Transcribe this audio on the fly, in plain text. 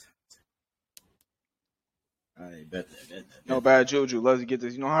I bet that. No bad juju. Let's get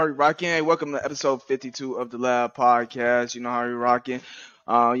this. You know how we rocking? Hey, welcome to episode 52 of the Lab Podcast. You know how we rocking?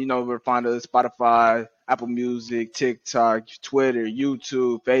 We're find us Spotify, Apple Music, TikTok, Twitter,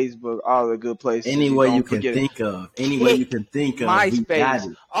 YouTube, Facebook, all the good places. Any way you can think of. Any way you can think of.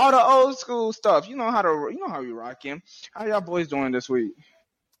 MySpace, all the old school stuff. You know how we rocking. How y'all boys doing this week?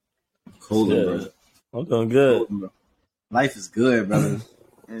 Cool, bro. I'm doing good. Cool, bro. Life is good, brother.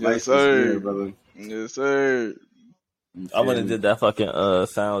 Yes, sir. Good, brother. Yes, sir. I went and did that fucking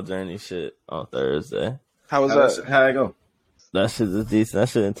Sound Journey shit on Thursday. How was that? How'd it go? That shit is decent. That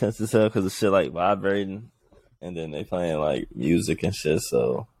shit intense as hell because the shit like vibrating, and then they playing like music and shit.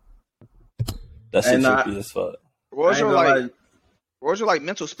 So that shit trippy as fuck. What was your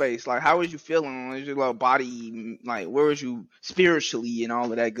mental space? Like, how was you feeling? Was your like body like? Where was you spiritually and all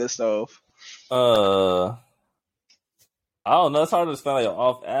of that good stuff? I don't know. It's hard to explain. Like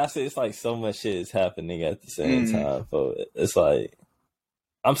off acid, it's like so much shit is happening at the same time. So it's like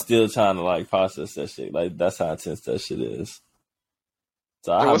I'm still trying to like process that shit. Like that's how intense that shit is.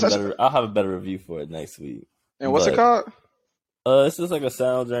 So I'll have a better review for it next week. And what's it called? It's just like a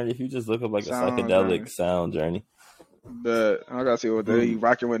sound journey. If you just look up like a psychedelic sound journey. But I gotta see what they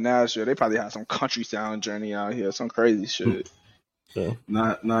rocking with now. Shit, they probably have some country sound journey out here, some crazy shit. Yeah.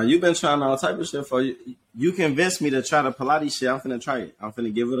 Nah, you've been trying all type of shit for you. You convinced me to try the Pilates shit. I'm finna try it. I'm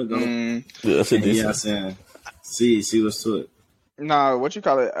finna give it a go. Yeah, that's it. Yeah, I'm saying, see what's to it. Nah, what you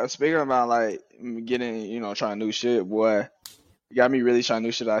call it? Speaking about like getting, trying new shit, boy. You got me really trying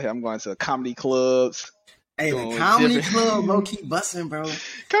new shit out here. I'm going to comedy clubs. Hey, the comedy club low key busting, bro.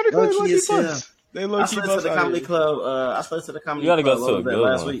 Comedy club low key busting. They low key busting. I slid to the comedy club. I slid to the comedy club. You gotta go to a good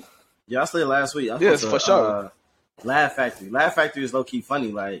last week. Yeah, I slid last week. Yes, for sure. Laugh Factory. Laugh Factory is low key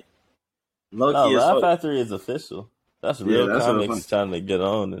funny. Like low key. Laugh Factory is official. That's real comics trying to get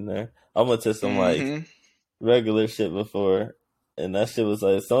on in there. I went to some like regular shit before, and that shit was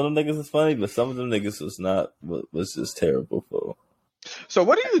like some of them niggas was funny, but some of them niggas was not. Was just terrible for. So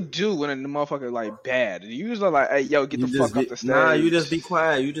what do you do when a motherfucker like bad? You usually like, hey, yo, get the fuck off the stage. Nah, you just be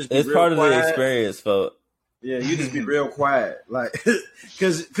quiet. You just be it's real part quiet. Of the experience, folks. Yeah, you just be real quiet, like,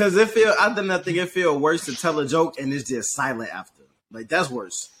 cause it feel. I think it feel worse to tell a joke and it's just silent after. Like that's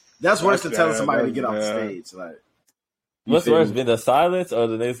worse. That's worse than telling somebody to get off the stage. Like, what's worse, being the silence or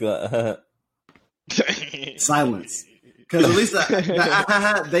the next guy? Silence. Because at least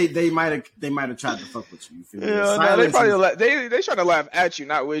they might have tried to fuck with you. You feel me? Yeah, no, they probably they trying to laugh at you,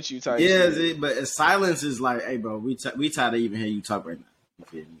 not with you. Type. Yeah, but silence is like, hey, bro, we tired of even hearing you talk right now. You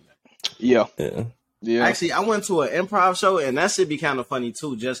feel me? Yeah. Actually, I went to an improv show, and that should be kind of funny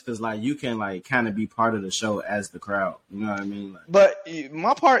too, just because like you can like kind of be part of the show as the crowd. You know what I mean? Like, but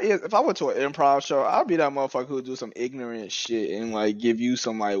my part is, if I went to an improv show, I'll be that motherfucker who do some ignorant shit and like give you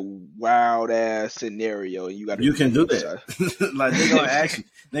some like wild ass scenario. And you can do that. Like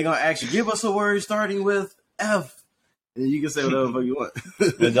they're gonna ask you, give us a word starting with F, and you can say whatever the fuck you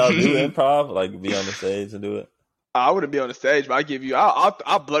want. Did y'all do improv? Like be on the stage and do it? I wouldn't be on the stage, but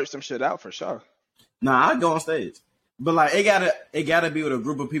I'll blurt some shit out for sure. Nah, I'd go on stage. But like it gotta be with a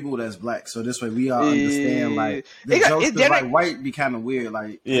group of people that's black. So this way we all understand like the jokes like white be kinda weird.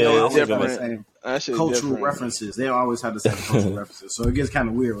 Like they don't always have the same cultural references. They don't always have the same cultural references. So it gets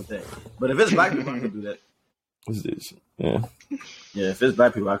kinda weird with that. But if it's black people I could do that. Yeah. Yeah, if it's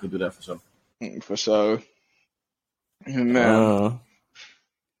black people I could do that for sure. For sure. Man.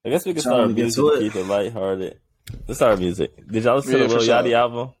 I guess we can start music to keep it lighthearted. Let's start music. Did y'all listen to the Lil Yachty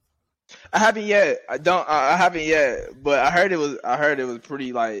album? I haven't yet. I haven't yet. But I heard it was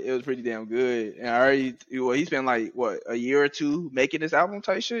pretty damn good. And I heard he spent like a year or two making this album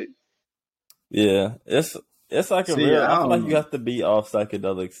type shit. Yeah, it's like I feel like you have to be off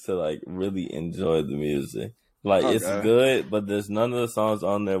psychedelics to like really enjoy the music. Like it's good, but there's none of the songs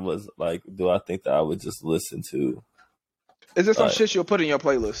on there was like, do I think that I would just listen to? Is there some shit you'll put in your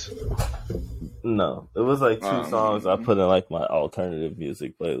playlist? No, it was like two songs I put in like my alternative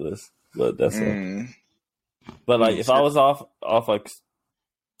music playlist. But that's it. But like, if I was off like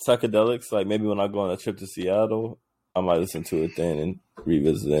psychedelics, like maybe when I go on a trip to Seattle, I might listen to it then and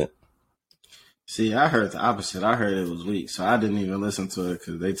revisit it. See, I heard the opposite. I heard it was weak, so I didn't even listen to it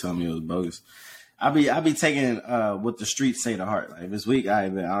because they told me it was bogus. I be taking what the streets say to heart. Like if it's weak,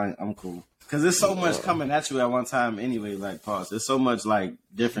 I'm cool. Because there's so much coming at you at one time anyway. Like pause. There's so much like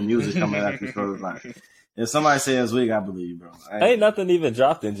different music coming at you. So it's like. If somebody says week, I believe, bro. Ain't nothing even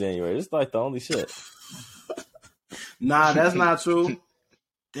dropped in January. It's like the only shit. Nah, that's not true.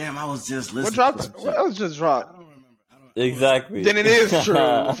 Damn, I was just listening. What else just dropped? I don't remember. Exactly. Then it is true.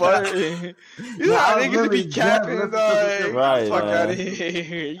 But you know how niggas be capping, right? Fuck out of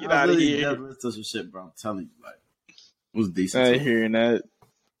here. Get out of here. Just listen to some shit, bro. I'm telling you, like, it was decent. I ain't hearing that,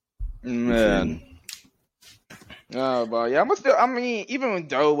 man. But yeah, even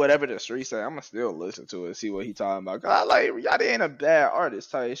though whatever the streets say, I'ma still listen to it, see what he talking about. Cause I like Yachty ain't a bad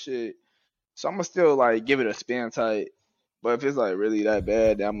artist type shit, so I'ma still like give it a spin type. But if it's like really that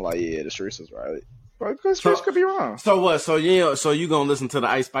bad, then I'm like, yeah, the streets was right. But the streets could be wrong. So what? So yeah, so you gonna listen to the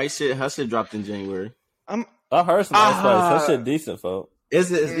Ice Spice shit? Her shit dropped in January. I heard some Ice Spice. Her shit decent, folks.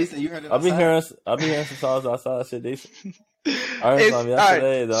 Is it? It's decent. You heard it? I've been hearing some songs outside. That shit decent. I heard some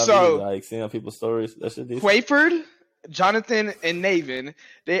yesterday. Right, so, be like seeing people's stories. That shit decent. Quayford, Jonathan, and Navin,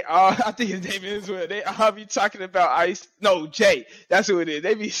 they all, I think his name is what they all be talking about Jay. That's who it is.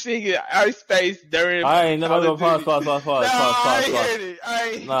 They be singing Ice Spice during. I ain't never go pause.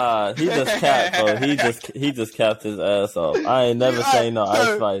 Nah, he just capped, bro. He just capped his ass off. I ain't never saying no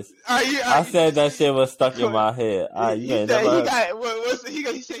Ice Spice. I said that shit was stuck in my head. You ain't never.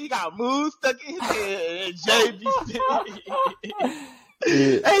 He said he got moves stuck in his head. And Jay be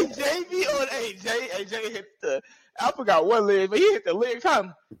Hey, Jay be on. Jay hit the. I forgot what lyric, but he hit the lyric.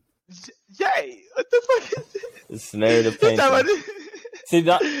 Jay, what the fuck is this? It's narrative painting. See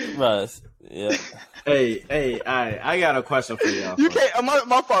that, Russ? Yeah. Hey, I got a question for y'all. You can't.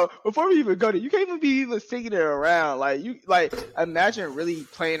 My fault. Before we even go there, you can't even be singing it around. Like imagine really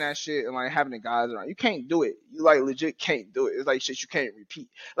playing that shit and like having the guys around. You can't do it. You like legit can't do it. It's like shit you can't repeat.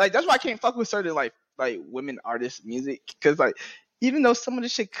 Like that's why I can't fuck with certain like women artists' music, because like. Even though some of the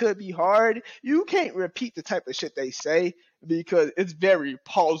shit could be hard, you can't repeat the type of shit they say because it's very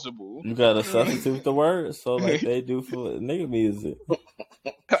plausible. You gotta substitute the words, so like they do for nigga music.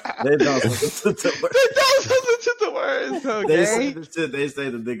 They don't substitute the words. They don't substitute the words. Okay? They say the shit. They say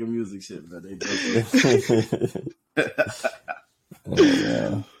the nigga music shit, but they don't.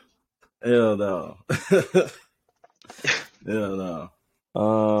 Hell no. Hell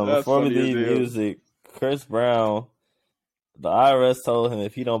no. Before we leave music, Chris Brown. The IRS told him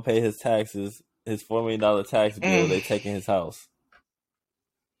if he don't pay his taxes, his $4 million tax bill, they taking his house.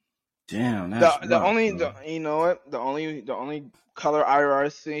 Damn, that's the only color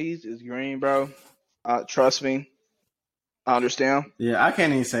IRS sees is green, bro. Trust me, I understand. Yeah, I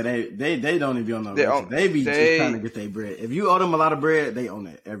can't even say they don't even be on the they be just trying to get their bread. If you owe them a lot of bread, they own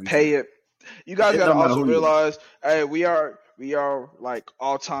it. Pay it. You guys gotta also realize, hey, we are like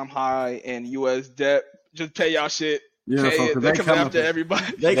all time high in U.S. debt. Just pay y'all shit. Yeah, they come after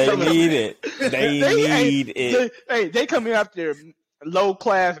everybody. They need it. They need it. They coming after low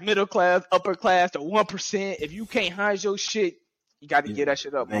class, middle class, upper class, the 1%. If you can't hide your shit, you got to get that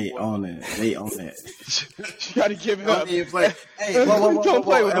shit up. They own it. They own it. You got to give it up. Hey, don't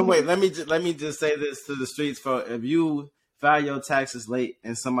play with them. Wait, let me just say this to the streets, for if you file your taxes late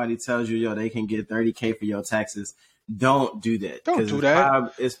and somebody tells you, yo, they can get $30K for your taxes, don't do that. Don't do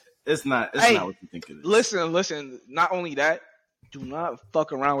that. It's not what you think it is. Listen. Not only that, do not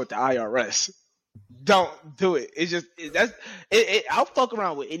fuck around with the IRS. Don't do it. It's just I'll fuck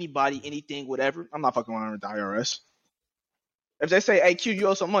around with anybody, anything, whatever. I'm not fucking around with the IRS. If they say, "Hey, Q, you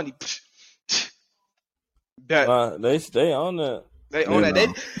owe some money," they own that. They own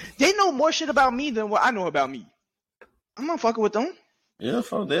that. They know more shit about me than what I know about me. I'm not fucking with them. Yeah,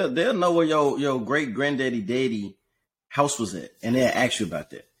 they'll know where your great granddaddy daddy house was at, and they'll ask you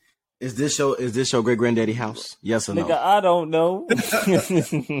about that. Is this your great granddaddy house? Yes or no? Nigga, I don't know.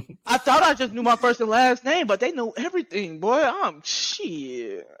 I thought I just knew my first and last name, but they know everything, boy.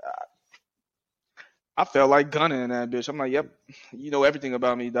 Shit. I felt like gunning that bitch. I'm like, yep, you know everything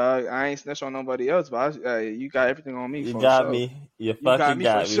about me, dog. I ain't snitch on nobody else, but you got everything on me. You got me. You fucking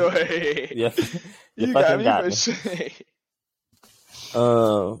got me. Sure. You fucking got me. Sure.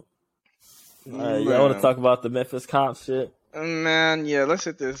 I want to talk about the Memphis cop shit. Man, yeah, let's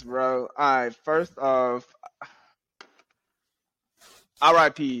hit this, bro. All right, first off,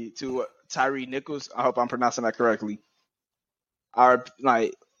 R.I.P. to Tyree Nichols. I hope I'm pronouncing that correctly. Our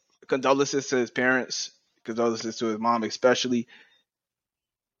condolences to his parents, condolences to his mom, especially.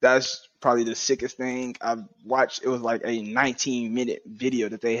 That's probably the sickest thing I've watched. It was like a 19-minute video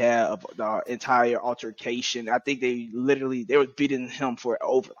that they had of the entire altercation. I think they were beating him for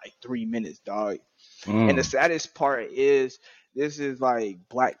over like 3 minutes, dog. And the saddest part is this is like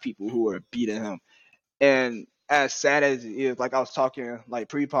black people who are beating him. And as sad as it is, like I was talking like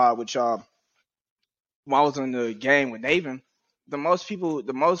pre-pod with y'all when I was in the game with Navin, the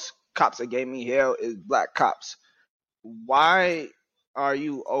most cops that gave me hell is black cops. Why are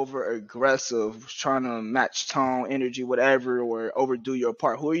you over aggressive, trying to match tone, energy, whatever, or overdo your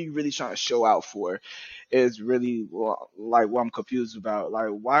part? Who are you really trying to show out for? Is really like what I'm confused about. Like,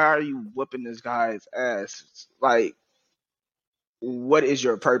 why are you whooping this guy's ass? Like, what is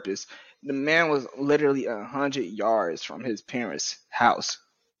your purpose? The man was literally 100 yards from his parents' house,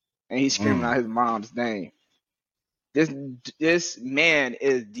 and he's screaming out his mom's name. This man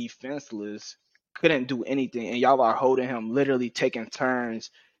is defenseless, couldn't do anything, and y'all are holding him, literally taking turns,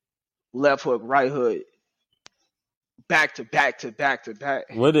 left hook, right hook, back to back to back to back.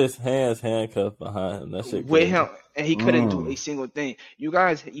 With his hands handcuffed behind him, that shit with crazy. him, and he couldn't do a single thing. You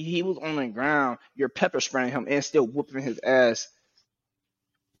guys, he was on the ground. You're pepper spraying him and still whooping his ass,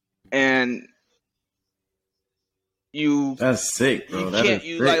 and that's sick, bro. You that can't. Is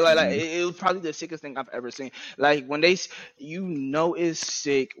you sick, like it was probably the sickest thing I've ever seen. Like when it's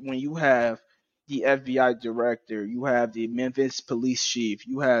sick when you have the FBI director, you have the Memphis police chief,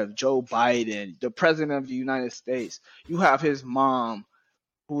 you have Joe Biden, the president of the United States, you have his mom,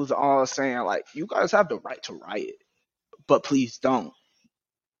 who's all saying like, you guys have the right to riot, but please don't.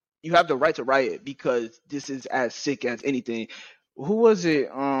 You have the right to riot because this is as sick as anything. Who was it?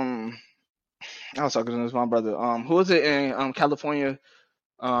 I was talking to this one brother. Who was it in California?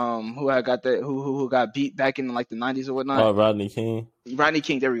 Who had got that? Who got beat back in like the 90s or whatnot? Oh, Rodney King. Rodney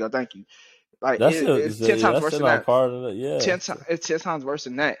King. There we go. Thank you. Like it's 10 times worse than that. Part of it. Yeah. It's 10 times worse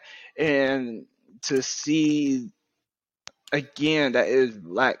than that. And to see again that is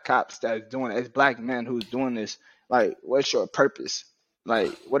black cops that's doing it. It's black men who's doing this. Like, what's your purpose?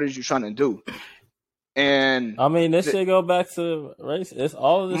 Like, what are you trying to do? And I mean, this shit go back to race. It's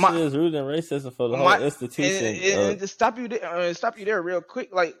all of this shit is rooted in racism for the whole institution. And to stop you there real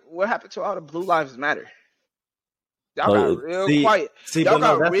quick, like what happened to all the Blue Lives Matter? Y'all got real quiet. Y'all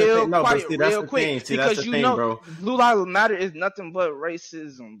got real quiet real quick because you know, bro, Blue Lives Matter is nothing but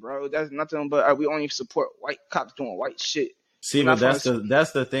racism, bro. That's nothing but we only support white cops doing white shit. See, but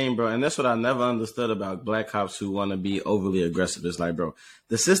that's the thing, bro, and that's what I never understood about black cops who want to be overly aggressive. It's like, bro,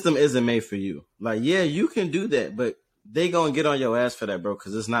 the system isn't made for you. Like, yeah, you can do that, but they gonna get on your ass for that, bro,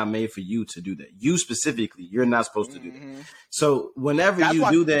 because it's not made for you to do that. You specifically, you're not supposed to do that. So whenever you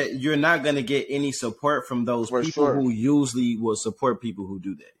do that, you're not gonna get any support from those people who usually will support people who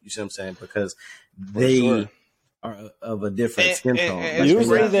do that. You see what I'm saying? Because they are of a different skin tone.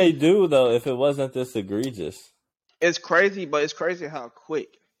 Usually they do, though, if it wasn't this egregious. It's crazy, but it's crazy how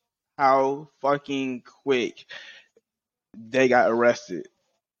fucking quick they got arrested.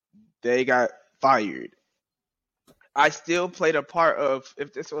 They got fired. I still played a part of,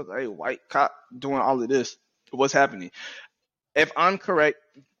 if this was a white cop doing all of this, what's happening? If I'm correct,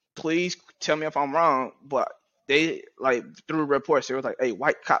 please tell me if I'm wrong, but they, like, through reports, it was like a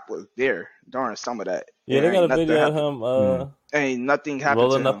white cop was there during some of that. Yeah, they got a video of him ain't nothing happened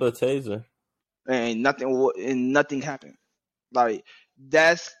rolling to up a taser. And nothing happened. Like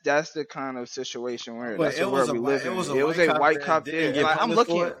that's the kind of situation where that's the world we live in. It was a white cop there. Like, I'm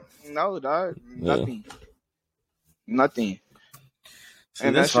looking. No, dog. Nothing. Nothing. See,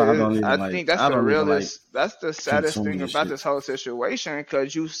 and that's I think that's the realest. That's the saddest thing about this whole situation,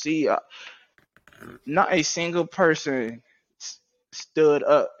 because you see, not a single person stood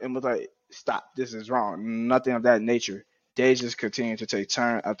up and was like, "Stop! This is wrong." Nothing of that nature. They just continue to take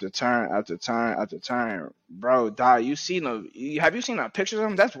turn after turn after turn after turn. Bro, have you seen the pictures of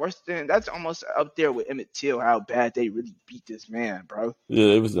him? That's almost up there with Emmett Till, how bad they really beat this man, bro.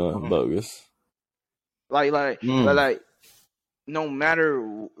 Yeah, it was bogus. Like, no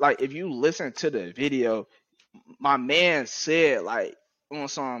matter, like, if you listen to the video, my man said, like, on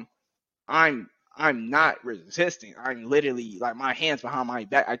some, I'm not resisting. I'm literally, like, my hands behind my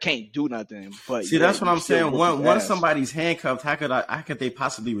back. I can't do nothing. But see, that's what I'm saying. Once somebody's handcuffed, how could they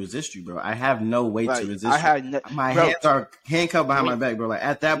possibly resist you, bro? I have no way to resist you. My hands are handcuffed behind my back, bro. Like,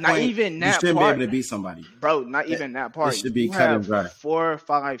 at that point, you shouldn't be able to beat somebody, bro. Not even that part. It should be cut and dry. 4 or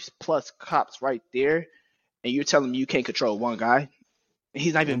 5 plus cops right there, and you're telling me you can't control one guy.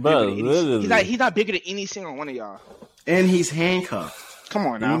 He's not even bigger than any. He's not bigger than any single one of y'all. And he's handcuffed. Come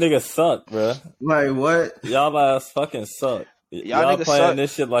on now. You niggas suck, bro. Like, what? Y'all ass fucking suck. Y'all playing suck.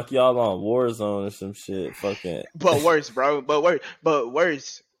 This shit like y'all on Warzone or some shit. Fucking. But worse, bro. But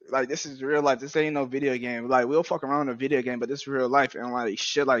worse. Like, this is real life. This ain't no video game. Like, we'll fuck around in a video game, but this is real life. And, like,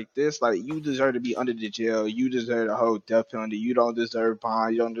 shit like this, like, you deserve to be under the jail. You deserve a whole death penalty. You don't deserve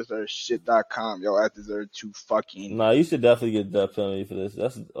bond. You don't deserve shit.com. Yo, I deserve to fucking. Nah, you should definitely get death penalty for this.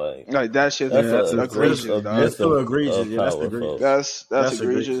 That's like that shit. That's egregious. That's too egregious. Yeah, that's egregious. That's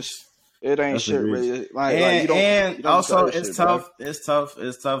egregious. It ain't shit really. Like and, you don't. And you don't also, it's shit, tough. Bro. It's tough.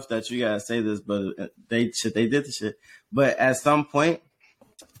 It's tough that you guys say this, but they did the shit. But at some point,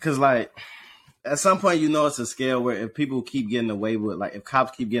 because like at some point, it's a scale where if people keep getting away with, like, if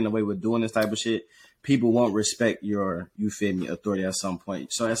cops keep getting away with doing this type of shit, people won't respect your, you feel me, authority at some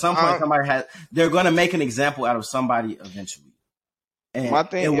point. So at some point, they're going to make an example out of somebody eventually. And my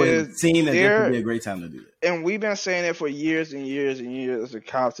thing is, seeing that there could be a great time to do that. And we've been saying it for years and years and years. The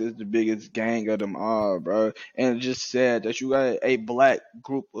cops is the biggest gang of them all, bro. And it just said that you got a black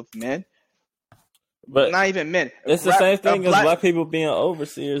group of men. But not even men. It's the same thing as black people being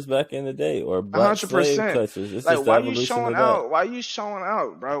overseers back in the day, or black 100%. Slave catchers. It's like, why are you showing out? Why are you showing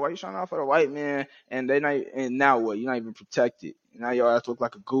out, bro? Why are you showing out for the white man? And now what? You're not even protected. Now your ass look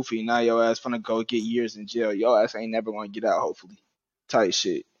like a goofy. Now your ass finna go get years in jail. Your ass ain't never gonna get out, hopefully. Type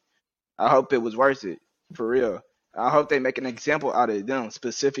shit. I hope it was worth it, for real. I hope they make an example out of them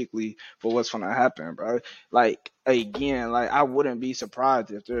specifically for what's gonna happen, bro. Like again, like I wouldn't be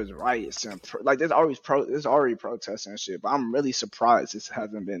surprised if there's riots and like there's already protests and shit. But I'm really surprised this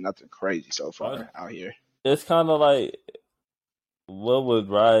hasn't been nothing crazy so far out here. It's kind of like, what would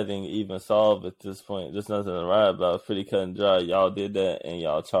rioting even solve at this point? There's nothing to riot about. It's pretty cut and dry. Y'all did that and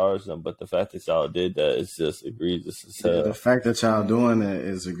y'all charged them, but the fact that y'all did that is just egregious as hell. The fact that y'all doing that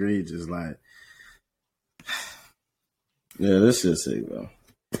is egregious. Like, yeah, this is sick, bro.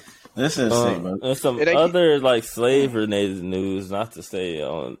 This is sick, bro. And some other like slave-related news. Not to stay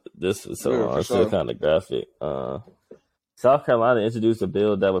on this for so long. It's still kind of graphic. South Carolina introduced a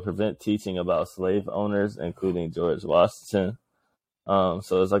bill that would prevent teaching about slave owners, including George Washington.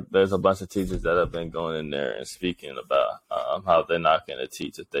 So it's like there's a bunch of teachers that have been going in there and speaking about how they're not going to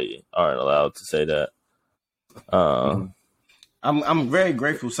teach if they aren't allowed to say that. I'm very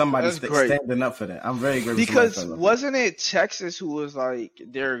grateful somebody's standing up for that. I'm very grateful because wasn't it Texas who was like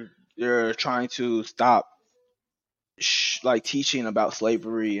they're trying to stop like teaching about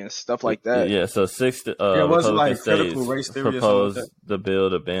slavery and stuff like that. Yeah, so 6 Republican like states proposed the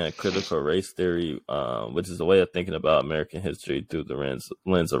bill to ban critical race theory, which is a way of thinking about American history through the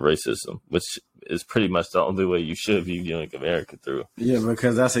lens of racism, which is pretty much the only way you should be viewing America through. Yeah,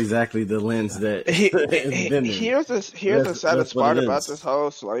 because that's exactly the lens that here's the saddest part about this whole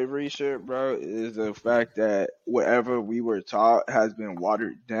slavery shit, bro, is the fact that whatever we were taught has been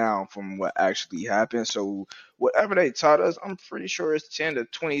watered down from what actually happened. So whatever they taught us, I'm pretty sure it's 10 to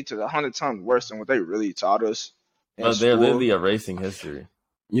 20 to 100 times worse than what they really taught us. But they're literally erasing history.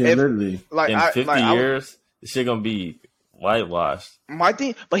 Yeah, literally. Like in 50 years, this shit gonna be whitewashed.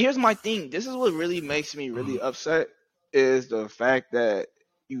 But here's my thing. This is what really makes me really upset is the fact that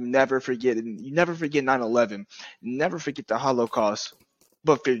you never forget 9/11, never forget the Holocaust,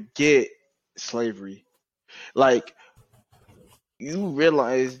 but forget slavery. Like, you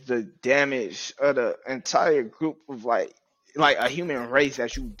realize the damage of the entire group of like a human race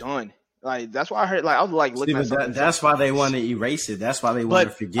that you've done. Like, that's why I heard, like, I was like looking at something. That's why they want to erase it. That's why they want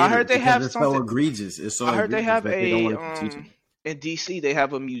to forget it. I heard they have it's so egregious. It's so. I heard they have in DC they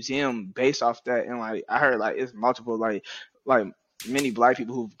have a museum based off that, and like I heard like it's multiple like many black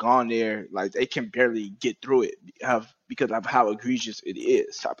people who've gone there, like they can barely get through it because of how egregious it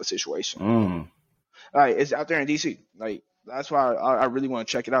is type of situation. Like it's out there in DC. Like that's why I really want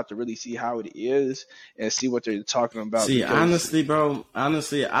to check it out to really see how it is and see what they're talking about. See, honestly,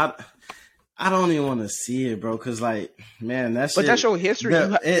 I don't even want to see it, bro, because, like, man, that's your history.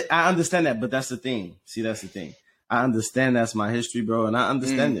 I understand that, but that's the thing. See, that's the thing. I understand that's my history, bro, and I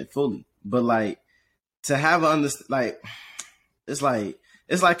understand it fully. But, like, to have it's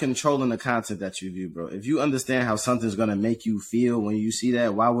like controlling the content that you view, bro. If you understand how something's going to make you feel when you see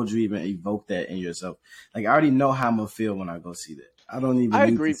that, why would you even evoke that in yourself? Like, I already know how I'm going to feel when I go see that. I don't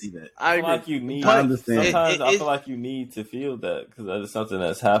even need to see that. I feel like you need. I understand. Sometimes I feel like you need to feel that because that is something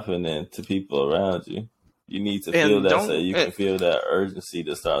that's happening to people around you. You need to feel that so you can feel that urgency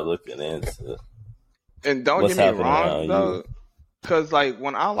to start looking into. And don't get me wrong though, because like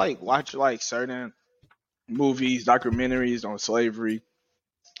when I like watch like certain movies, documentaries on slavery,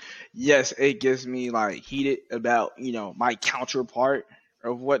 yes, it gets me like heated about my counterpart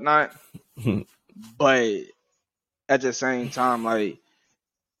or whatnot, but at the same time, like,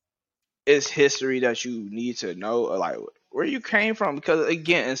 it's history that you need to know, like, where you came from. Because,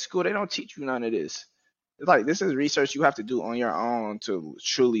 again, in school, they don't teach you none of this. It's like, this is research you have to do on your own to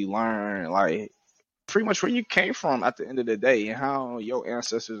truly learn, like, pretty much where you came from at the end of the day and how your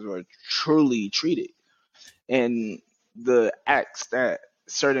ancestors were truly treated. And the acts that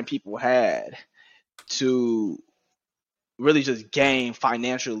certain people had to really just gain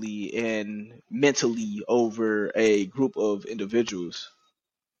financially and mentally over a group of individuals.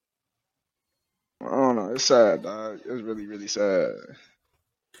 I don't know. It's sad, dog. It's really, really sad.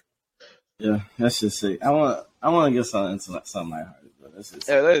 Yeah, that's just sick. I want to get something into something lighthearted, but that's just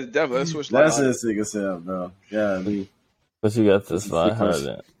Yeah, that's definitely. Let's switch. that's just sick as hell, bro. Yeah, But you got this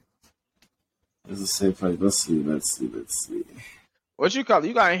lighthearted. It's a safe place. Let's see. What you call it?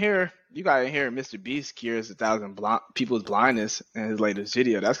 You got in here, Mr. Beast cures 1,000 people's blindness in his latest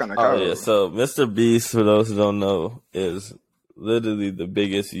video. That's kind of cool. Oh, yeah. So, Mr. Beast, for those who don't know, is literally the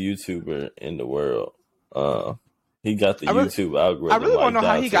biggest YouTuber in the world. He got the YouTube algorithm. I really want to know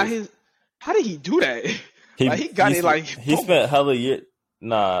how he got his. How did he do that? He spent hella years.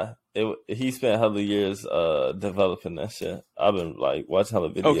 He spent hella years developing that shit. I've been watching hella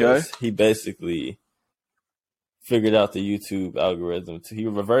videos. Okay. He basically figured out the YouTube algorithm. He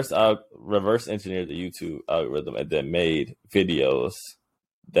reverse engineered the YouTube algorithm and then made videos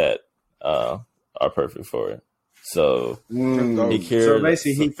that are perfect for it. So so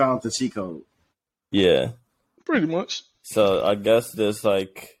basically he found the cheat code. Yeah, pretty much. So I guess there's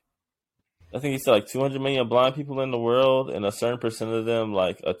I think he said 200 million blind people in the world, and a certain percent of them,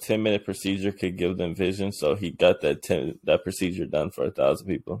 a 10-minute procedure could give them vision. So he got that procedure done for 1,000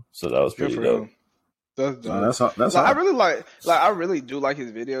 people. So that was pretty dope. That's I really I really do like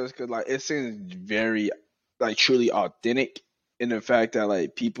his videos because it seems very truly authentic in the fact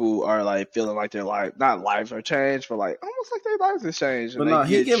that people are feeling like their lives are changed, but almost like their lives have changed. But no,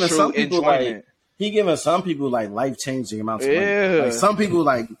 he giving some people life changing amounts of money. Some people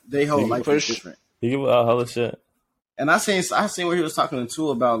they whole life is different. He give out hella shit. And I seen what he was talking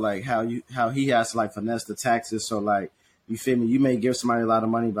to about how he has to finesse the taxes. So you feel me? You may give somebody a lot of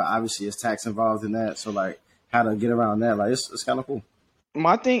money, but obviously it's tax involved in that. So how to get around that? It's kind of cool.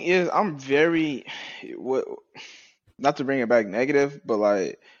 My thing is I'm very not to bring it back negative,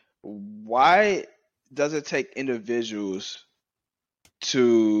 but why does it take individuals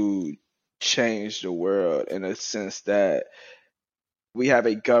to change the world in a sense that we have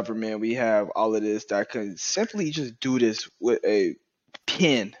a government, we have all of this that can simply just do this with a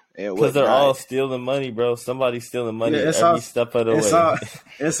pen? Because they're all stealing money, bro. Somebody's stealing money every step of the way.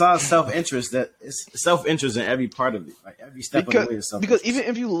 It's all self-interest. It's self-interest in every part of it. Every step of the way is self-interest. Because even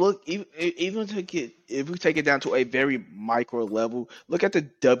if you look, even if we take it down to a very micro level, look at the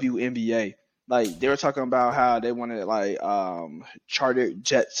WNBA. They were talking about how they wanted chartered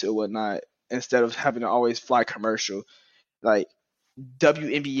jets or whatnot instead of having to always fly commercial.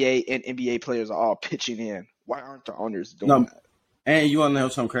 WNBA and NBA players are all pitching in. Why aren't the owners doing that? And you want to know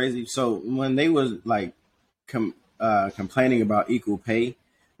something crazy? So when they was complaining about equal pay,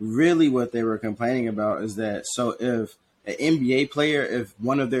 really what they were complaining about is that if an NBA player, if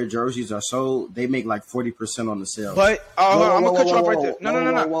one of their jerseys are sold, they make 40% on the sale. But I'm gonna cut you off right there. No.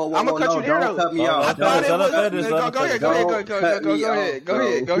 I'm gonna cut you there. Don't cut me off. Go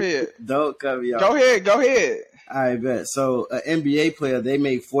ahead. Don't cut me off. Go ahead. I bet. So an NBA player, they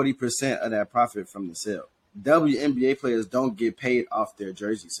make 40% of that profit from the sale. WNBA players don't get paid off their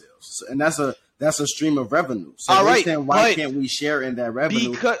jersey sales, and that's a stream of revenue. So why can't we share in that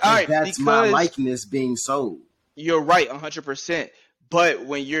revenue? Because my likeness being sold. You're right, 100%. But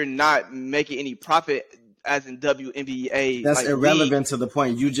when you're not making any profit, as in WNBA, that's irrelevant to the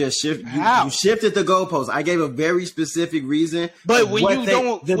point. You just shifted the goalpost. I gave a very specific reason. But when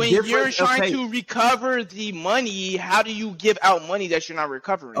you're trying to recover the money, how do you give out money that you're not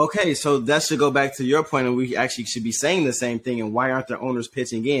recovering? Okay, so that should go back to your point, and we actually should be saying the same thing. And why aren't their owners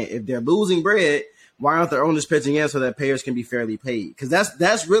pitching in? If they're losing bread, why aren't their owners pitching in so that players can be fairly paid? Because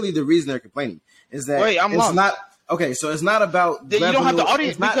that's really the reason they're complaining. Is that it's not. Okay, so it's not about you don't have the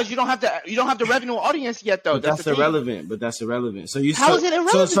audience because you don't have the revenue audience yet though. That's irrelevant. But that's irrelevant. So how is it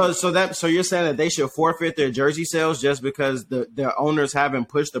irrelevant? So you're saying that they should forfeit their jersey sales just because their owners haven't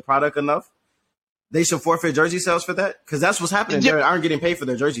pushed the product enough? They should forfeit jersey sales for that? Because that's what's happening. They aren't getting paid for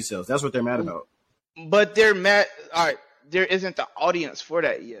their jersey sales. That's what they're mad about. But they're mad. All right, there isn't the audience for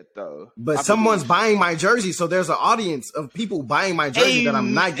that yet though. But someone's buying my jersey, so there's an audience of people buying my jersey that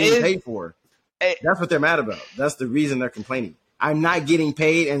I'm not getting paid for. That's what they're mad about. That's the reason they're complaining. I'm not getting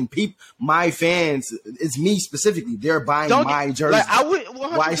paid, and my fans, it's me specifically. They're buying my jersey.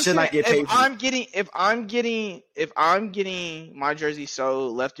 Why shouldn't I get paid? If I'm getting my jersey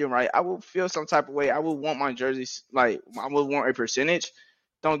sold left and right, I will feel some type of way. I will want my jerseys. I will want a percentage.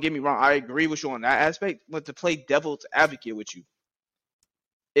 Don't get me wrong. I agree with you on that aspect, but to play devil's advocate with you,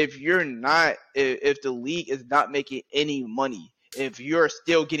 if the league is not making any money, if you're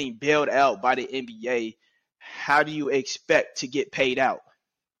still getting bailed out by the NBA, how do you expect to get paid out?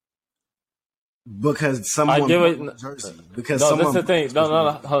 Because someone bought a jersey. This is the thing.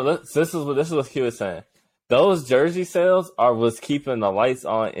 No. This is what Q is saying. those jersey sales are what's keeping the lights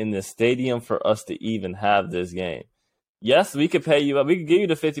on in the stadium for us to even have this game. Yes, we could pay you up. We could give you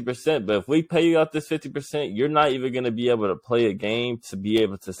the 50%, but if we pay you up this 50%, you're not even going to be able to play a game to be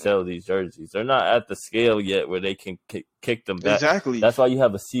able to sell these jerseys. They're not at the scale yet where they can kick them back. Exactly. That's why you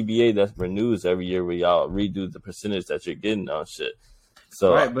have a CBA that renews every year where y'all redo the percentage that you're getting on shit.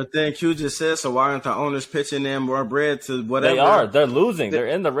 So, right, but then Q just said, so why aren't the owners pitching in more bread to whatever? They are. They're losing. They're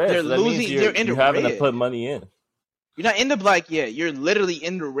in the red. They're so that losing. Means They're in the you're having red. to put money in. You're not in the black yet. You're literally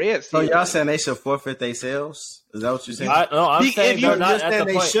in the red. So y'all saying they should forfeit their sales? Is that what you're saying? I'm saying they're not at the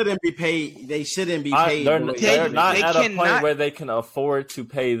they point. shouldn't be paid. They shouldn't be paid. They're not at a point where they can afford to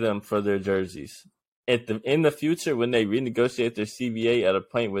pay them for their jerseys. In the future, when they renegotiate their CBA at a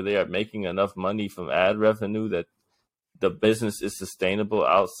point where they are making enough money from ad revenue that the business is sustainable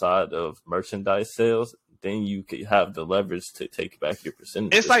outside of merchandise sales, then you could have the leverage to take back your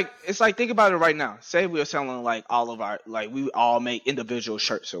percentage. It's like think about it right now. Say we're selling like all of our we all make individual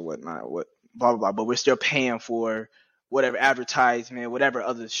shirts or whatnot, blah blah blah, but we're still paying for whatever advertisement, whatever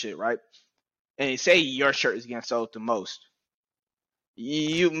other shit, right? And say your shirt is getting sold the most.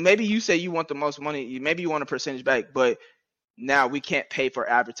 Maybe you say you want the most money, maybe you want a percentage back, but now we can't pay for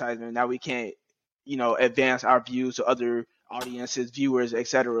advertisement. Now we can't, advance our views to other audiences, viewers,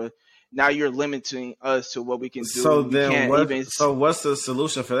 etc. Now you're limiting us to what we can do. So what's the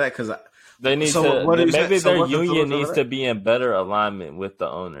solution for that? Because they need maybe their union needs to be in better alignment with the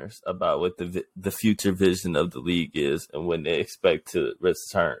owners about what the future vision of the league is and when they expect to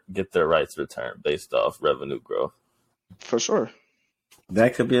get their rights returned based off revenue growth. For sure,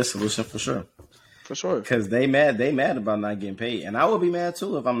 that could be a solution for sure. For sure, because they mad about not getting paid, and I would be mad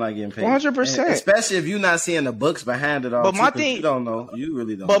too if I'm not getting paid. 100%, especially if you're not seeing the books behind it all. But my thing, you don't know, you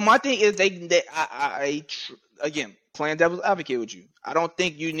really don't. But my thing is, again, playing devil's advocate with you. I don't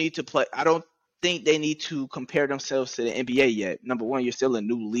think you need to play. I don't think they need to compare themselves to the NBA yet. Number one, you're still a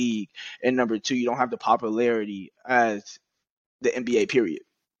new league, and number two, you don't have the popularity as the NBA. Period.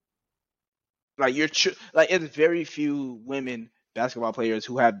 It's very few women basketball players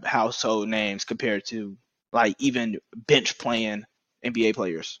who have household names compared to even bench playing NBA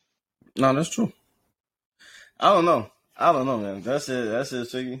players. No, that's true. I don't know, man. That's it,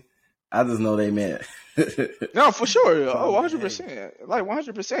 Siggy. I just know they mad. No, for sure. 100%.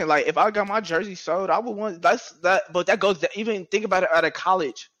 100%. If I got my jersey sold, I would want that. But that goes to, even think about it at a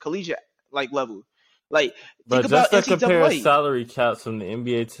collegiate level. But just to compare salary caps from the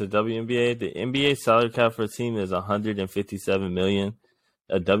NBA to WNBA, the NBA salary cap for a team is $157 million.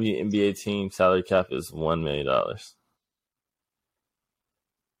 A WNBA team salary cap is $1 million.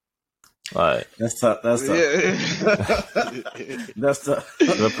 Right. That's tough. That's tough.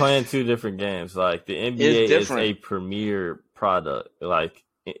 We're playing two different games. The NBA is a premier product,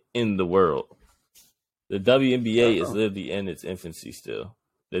 in the world. The WNBA is literally in its infancy still.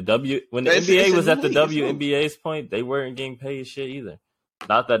 When the NBA was at the WNBA's point, they weren't getting paid shit either.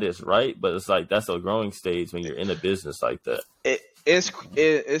 Not that it's right, but it's that's a growing stage when you're in a business like that.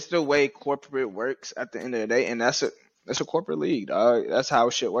 It's the way corporate works at the end of the day, and that's a corporate league, dog. That's how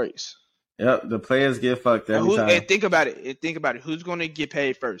shit works. Yep, the players get fucked every time. And think about it. Who's going to get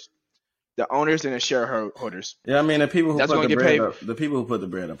paid first? The owners and the shareholders. Yeah, I mean the people who put the bread up. The people who put the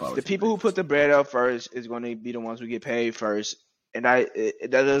bread up. The people who put the bread up first is going to be the ones who get paid first. And that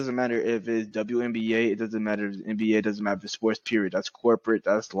doesn't matter if it's WNBA. It doesn't matter if it's NBA. It doesn't matter if it's sports. Period. That's corporate.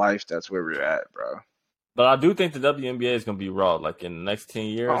 That's life. That's where we're at, bro. But I do think the WNBA is going to be raw. In the next 10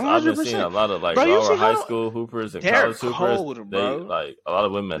 years, 100%. I've been seeing a lot of lower high school hoopers and college hoopers. Bro. A lot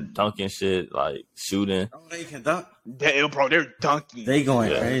of women dunking shit, shooting. Oh, they can dunk. They're dunking. They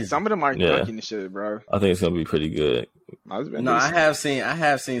going crazy. Some of them are dunking and shit, bro. I think it's going to be pretty good. No, I have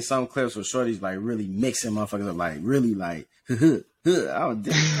seen some clips with shorties really mixing motherfuckers up, really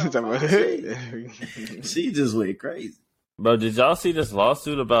she just went crazy. Bro, did y'all see this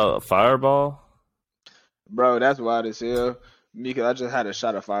lawsuit about Fireball? Bro, that's wild as hell. Because I just had a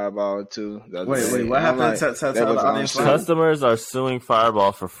shot of Fireball too. Wait, what happened? Customers are suing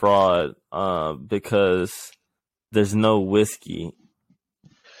Fireball for fraud because there's no whiskey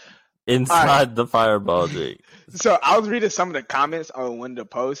inside the Fireball drink. So I was reading some of the comments on one of the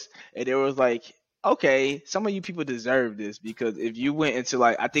posts, and it was okay, some of you people deserve this because if you went into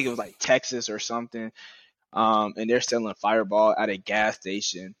I think it was Texas or something, and they're selling Fireball at a gas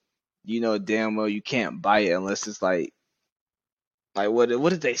station, damn well you can't buy it unless it's what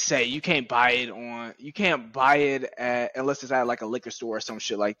did they say? You can't buy it unless it's at a liquor store or some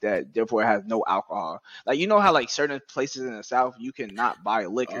shit like that. Therefore, it has no alcohol. How certain places in the South you cannot buy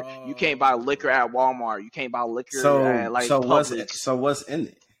liquor. You can't buy liquor at Walmart. You can't buy liquor at Publix. So what's in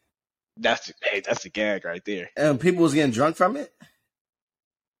it? That's the gag right there. And people was getting drunk from it.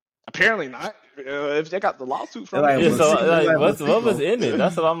 Apparently not. If they got the lawsuit from Like, it. Yeah, so like, what was in it?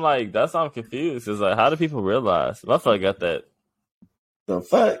 That's what I'm like. That's why I'm confused. It's like, how do people realize? I got that. The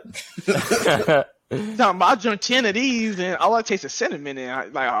fuck? Talking about I drunk 10 of these and all I taste is cinnamon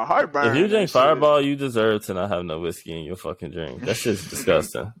and like a heartburn. If you drink Fireball, you deserve to not have no whiskey in your fucking drink. That shit's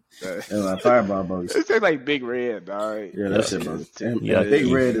disgusting. Like Fireball bogus. It tastes like Big Red, dog. Yeah, that shit bogus. And Yeah,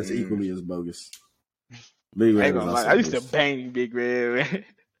 Big Red is equally as bogus. Big Red is also I used to bogus. bang Big Red.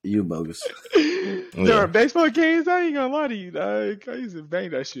 You bogus. During baseball games, I ain't gonna lie to you, dog. I used to bang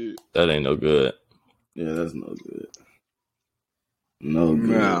that shit. That ain't no good. Yeah, that's no good. No good.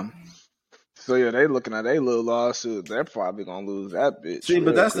 Yeah. So yeah, they looking at their little lawsuit. They're probably gonna lose that bitch. See,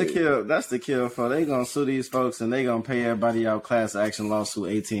 but that's the kill. That's the kill for. They gonna sue these folks and they gonna pay everybody out class action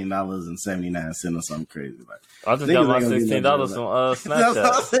lawsuit $18.79 or something crazy. Like I just got my $16 from that's what I'm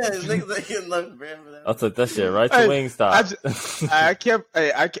Snapchat. saying. Niggas ain't getting no bread for that. I took that shit right to Wingstop. I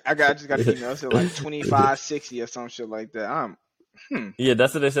just got an email. It said like $25.60 or some shit like that. Yeah,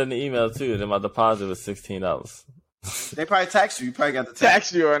 that's what they said in the email too. Then my deposit was $16. They probably tax you. You probably got the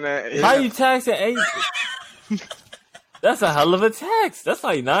Tax you on that. How you taxing $8? That's a hell of a tax. That's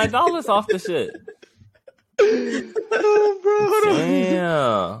like $9 off the shit. Oh, bro, hold on.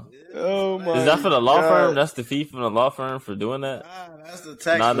 Damn. Oh my! Is that for the law God. firm? That's the fee from the law firm for doing that? Nah, that's the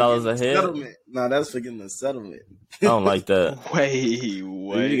tax. $9 a head? Settlement. No, that's for getting the settlement. I don't like that. Wait.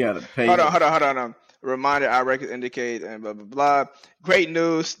 You gotta pay. Hold on. Reminder, our records indicate and blah, blah, blah. Great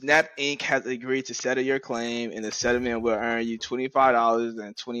news. Snap Inc. has agreed to settle your claim, and the settlement will earn you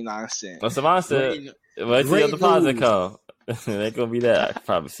 $25.29. That's what I said. Wait till your deposit come. It ain't gonna be that, I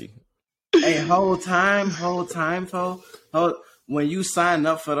promise you. Hey, whole time, folks. When you sign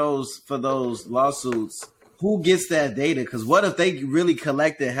up for those lawsuits, who gets that data? Because what if they really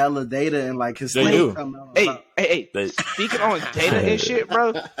collected hella data and like his They do. come out? Hey. They- Speaking on data and shit,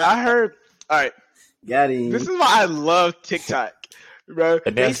 bro, I heard. All right. Got him. This is why I love TikTok, bro.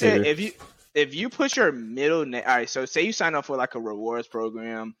 And They that's said it. if you put your middle name, all right. So say you sign up for like a rewards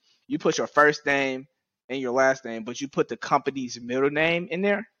program, you put your first name and your last name, but you put the company's middle name in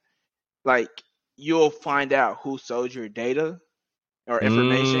there, like you'll find out who sold your data or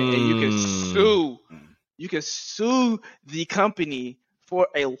information, and you can sue. You can sue the company for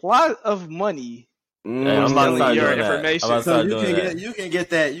a lot of money. Hey, I'm about to start Your doing that. information. I'm about to So start you doing can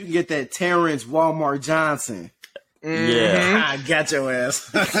that. get that Terrence Walmart Johnson. Yeah. I got your ass.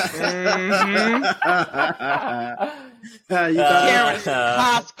 Terrence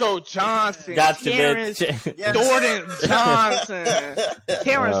Costco Johnson. Got you, Terrence bitch. Jordan Johnson.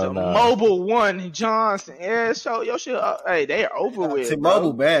 Terrence Oh, no. Mobile One Johnson. Yeah, so your shit. Hey, they are over with.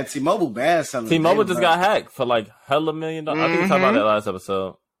 T-Mobile bro. bad. T-Mobile bad. Selling T-Mobile data, just bro. got hacked for like hella $1 million. I think we talked about that last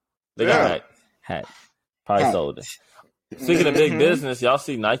episode. They got hacked. Probably Hacked. sold it. Speaking of big business, y'all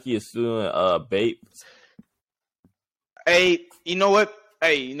see Nike is suing Bape. Hey, you know what?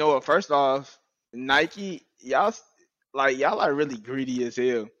 First off, Nike, y'all are really greedy as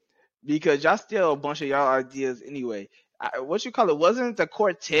hell because y'all steal a bunch of y'all ideas anyway. What you call it? Wasn't the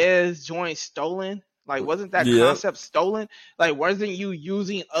Cortez joint stolen? Like, wasn't that concept stolen? Like, wasn't you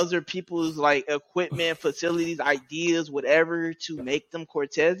using other people's like equipment, facilities, ideas, whatever, to make them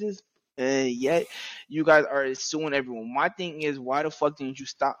Cortezes? And yet, you guys are suing everyone. My thing is, why the fuck didn't you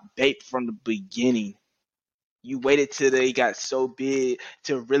stop Bape from the beginning? You waited till they got so big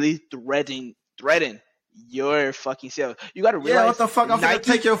to really threaten your fucking self. You gotta realize. Yeah, what the fuck? I'm gonna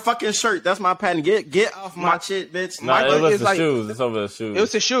take your fucking shirt. That's my patent. Get off my shit, bitch. No, it was is the like- shoes. It's over the shoes. It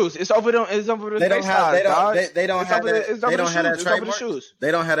was the shoes. It's over them. It's over the. They don't have. They dog. don't. They don't It's have over that. the- it's They over don't the have that shoes. It's over the trademark. shoes.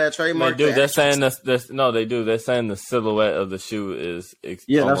 They don't have that They trademark. do. They're saying this. No, they do. They're saying the silhouette of the shoe is Yeah,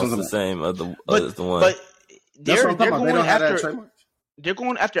 that's almost what the I'm same as the one. But That's they're what I'm talking about. They going don't have that after. trademark. They're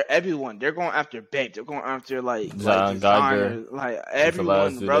going after everyone. They're going after Bape. They're going after like John designers, like That's the last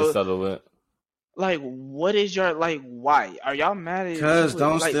everyone, two bro. they settled with. Like, what is your like? Why are y'all mad at? 'Cause people?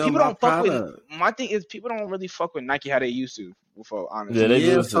 don't like, steal people my don't fuck product. with. My thing is, people don't really fuck with Nike how they used to before. Honestly, Yeah, they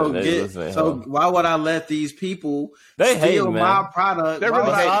do. So They listen, so huh? why would I let these people They hate, steal man. my product? They're Why really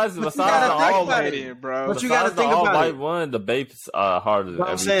would I- Besides But you the gotta think all about white, it. bro. But you gotta besides think the all about white it. one, the Bapes are harder than But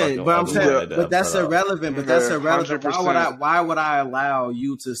I'm every saying, fucking but I'm other saying, one they but that's put out. irrelevant. But that's Yeah, irrelevant. 100%. Why would I allow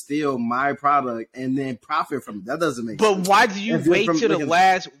you to steal my product and then profit from it? That doesn't make But sense. why do you If you're wait from till the looking-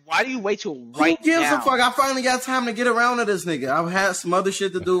 last? Why do you wait till right Who gives now? a fuck? I finally got time to get around to this nigga. I've had some other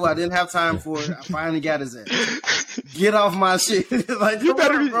shit to do. I didn't have time for it. I finally got his ass. Get off my shit. Like you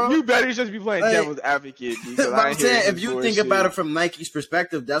better just be playing devil's advocate. I'm saying, if you think about it from Nike's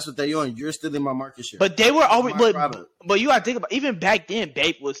perspective, that's what they're doing. You're stealing my market share. But they were always, but you gotta think about, even back then,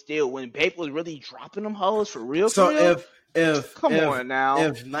 Bape was still, when Bape was really dropping them hoes for real. So come on now,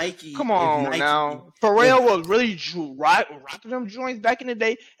 if Nike, now, Pharrell was really rocking them joints back in the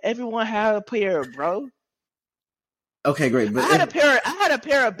day. Everyone had a pair, bro. Okay, great. But I had a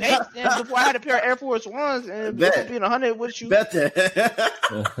pair of Bapes before I had a pair of Air Force Ones, and being 100 with you. Bet that.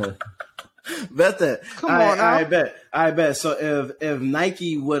 Bet that. Come on, I bet. So if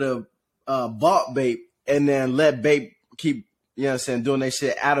Nike would have bought Bape and then let Bape keep, you know what I'm saying, doing that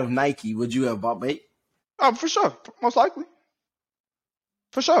shit out of Nike, would you have bought Bape? Oh, for sure, most likely.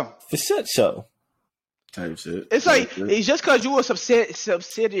 For sure. For shit show. Type shit. It's like, it's just because you're a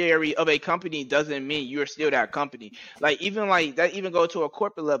subsidiary of a company doesn't mean you're still that company. Like, even like that, even go to a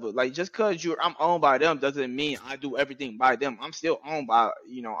corporate level. Like, just because I'm owned by them doesn't mean I do everything by them. I'm still owned by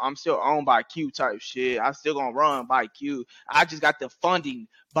Q type shit. I'm still gonna run by Q. I just got the funding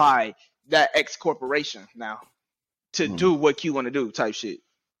by that X corporation now to do what Q want to do type shit.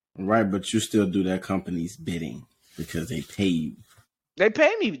 Right, but you still do that company's bidding because they pay you. They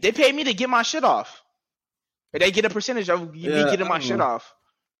pay me. They pay me to get my shit off. They get a percentage of me getting my shit off.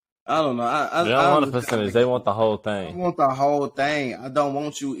 I don't know. They don't want a percentage. They want the whole thing. I want the whole thing. I don't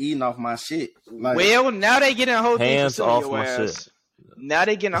want you eating off my shit. Like, well, now they getting a whole thing for suing your ass. Shit. Now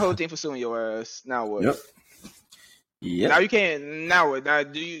they getting a whole thing for suing your ass. Now what? Yep. Now you can't. Now what? Now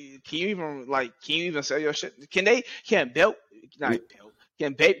can you even sell your shit? Can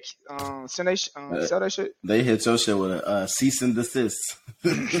Bape sell that shit? They hit your shit with a cease and desist.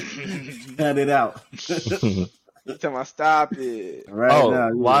 Cut it out. Tell me stop it. Now,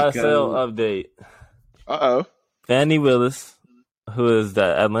 YSL update. Fannie Willis, who is the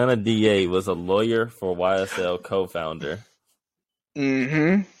Atlanta DA, was a lawyer for YSL co-founder.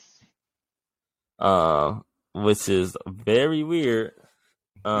 Which is very weird.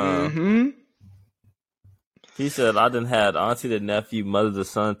 He said, I done had auntie to nephew, mother to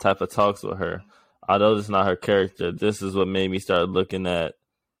son type of talks with her. Although it's not her character, this is what made me start looking at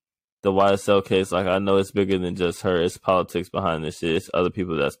the YSL case. Like, I know it's bigger than just her. It's politics behind this shit. It's other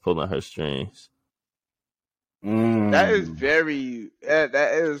people that's pulling her strings. That is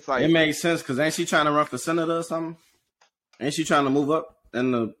that is like... It makes sense, because ain't she trying to run for senator or something? Ain't she trying to move up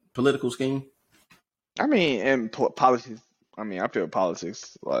in the political scheme? I mean, in politics... I feel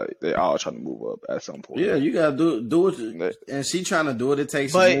politics, like, they all trying to move up at some point. Yeah, you gotta do it, and she trying to do what it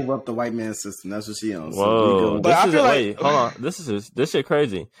takes to move up the white man system. That's what she on. Whoa, so hold on, this shit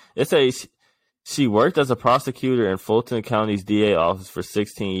crazy. It says she worked as a prosecutor in Fulton County's DA office for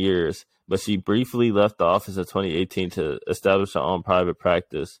 16 years, but she briefly left the office in 2018 to establish her own private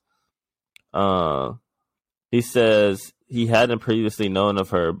practice. He says he hadn't previously known of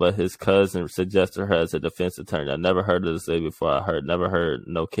her, but his cousin suggested her as a defense attorney. I never heard of this lady before. Never heard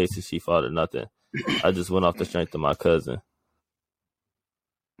no cases she fought or nothing. I just went off the strength of my cousin.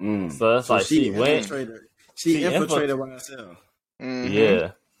 So that's like she infiltrated YSL.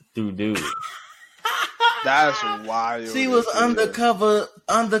 Yeah, dude. That's wild. She was undercover.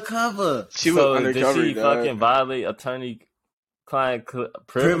 She was undercover. Did she fucking violate attorney-client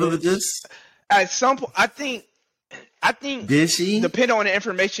privileges? At some point, I think. Did she? Depending on the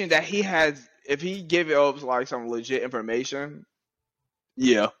information that he has, if he give it up like some legit information,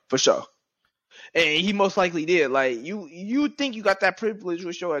 yeah, for sure. And he most likely did. Like, you think you got that privilege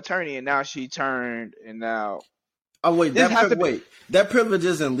with your attorney, and now she turned, and now. Oh wait, that privilege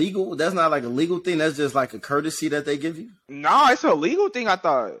isn't legal. That's not like a legal thing. That's just like a courtesy that they give you. No, it's a legal thing. I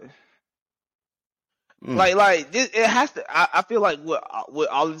thought. Like this, it has to. I feel like with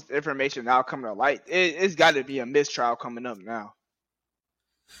all this information now coming to light, it's got to be a mistrial coming up now.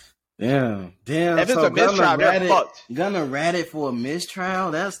 Damn. If it's a mistrial, they're fucked. Gonna rat it for a mistrial?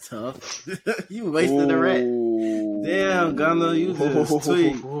 That's tough. You wasted the rat. Damn, Gunner, you just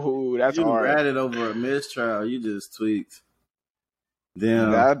tweaked. That's you hard. ratted over a mistrial. You just tweaked.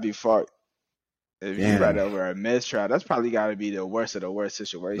 Damn. That'd be fucked. If you rat over a mistrial, that's probably got to be the worst of the worst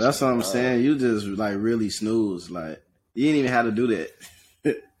situation. That's what I'm saying. You just like really snooze. Like, you didn't even have to do that.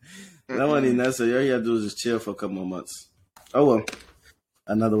 That wasn't even necessary. All you have to do is just chill for a couple more months. Oh well.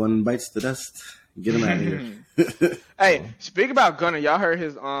 Another one bites the dust. Get him out of here. Hey, speak about Gunna. Y'all heard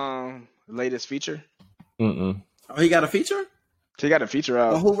his latest feature? Oh, he got a feature? He got a feature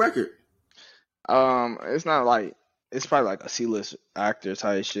out. On who record? It's not like, it's probably like a C-list actor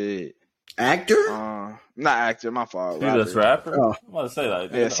type shit. Actor? Not actor, my fault. C-list rapper? Oh. I'm about to say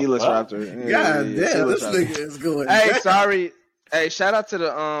like that. Yeah, C-list rapper. God damn, this nigga is going. Hey, sorry. Hey, shout out to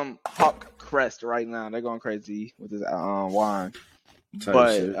the Crest right now. They're going crazy with this wine. Type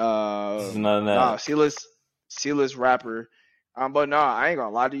But shit. C-list rapper. But no, I ain't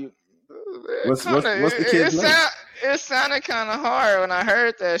gonna lie to you. What's the kid's name? It sounded kind of hard when I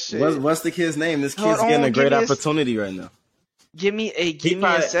heard that shit. What's the kid's name? This kid's getting a great opportunity right now. Give me a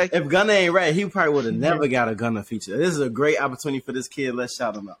second. If Gunna ain't right, he probably would have never got a Gunna feature. This is a great opportunity for this kid. Let's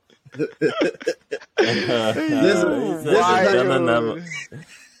shout him out.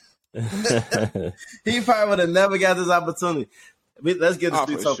 He probably would have never got this opportunity. Let's get the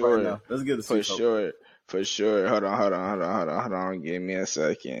street talk right now. Let's get the street talk. For sure. Hold on. Give me a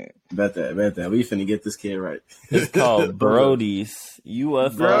second. Bet that. We finna get this kid right. It's called Brody's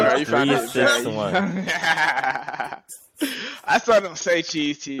UFO 361. I saw them say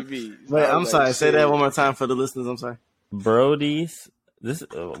Cheese TV. Wait, I'm sorry. Say that one more time for the listeners. I'm sorry. Brody's. This,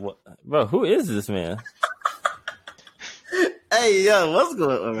 bro, who is this man? Hey, yo, what's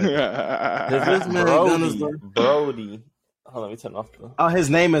going on? Is this man Brody? Hold on, let me turn off the. Oh, his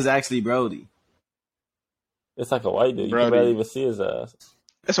name is actually Brody. It's like a white dude. Brody. You can barely even see his ass.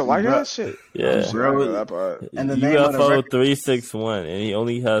 It's a white guy shit. Yeah. And the name of the UFO 361, and he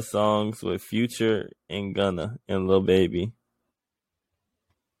only has songs with Future and Gunna and Lil Baby.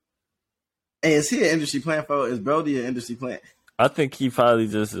 Hey, is he an industry plant for? Is Brody an industry plant? I think he probably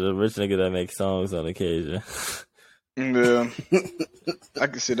just a rich nigga that makes songs on occasion. Yeah, I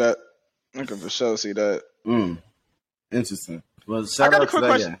can see that. I can for sure see that. Interesting. Well, I got a quick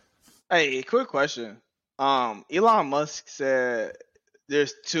question. Hey, quick question. Elon Musk said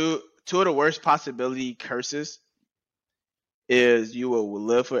there's two of the worst possibility curses is you will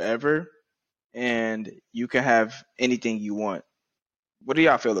live forever and you can have anything you want. What do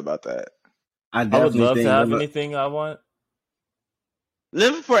y'all feel about that? I would love to have anything I want.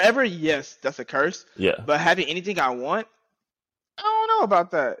 Living forever, yes, that's a curse. Yeah. But having anything I want, I don't know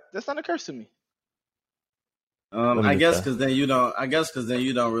about that. That's not a curse to me. I guess because then you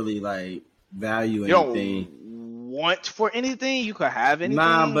don't really like value anything. You don't want for anything. You could have anything.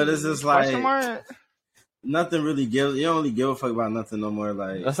 Nah, but it's just like nothing really gives. You don't really give a fuck about nothing no more.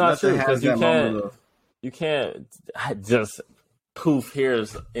 Like that's not true because you can't just poof.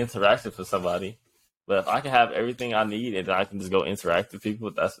 Here's interaction for somebody. But if I can have everything I need and then I can just go interact with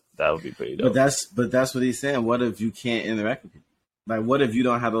people, that would be pretty dope. But that's what he's saying. What if you can't interact with people? Like, what if you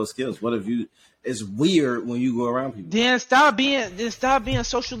don't have those skills? What if you? It's weird when you go around people. Then stop being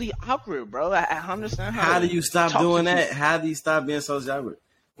socially awkward, bro. I understand how do you stop doing that? How do you stop being socially awkward?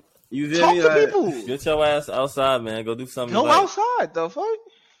 You feel talk me? to like, people. Get your ass outside, man. Go do something. Go outside, the fuck.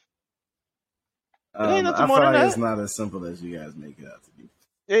 I feel like it's not as simple as you guys make it out to be.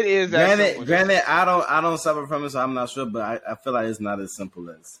 It is. Granted, I don't suffer from it, so I'm not sure. But I feel like it's not as simple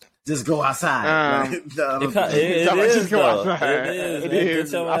as just go outside. It is.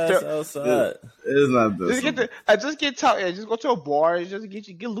 Get your ass outside. It's not this. Just go to a bar. Just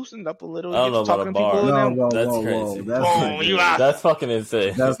get loosened up a little. I don't know about a bar. That's crazy. That's fucking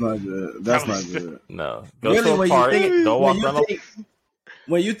insane. That's not good. That's not good. No, go to a park. Go walk around.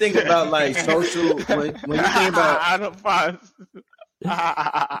 When you think about like social, when you think about, I don't find.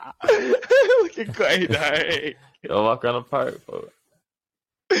 Look at Clay. Go walk around the park, bro.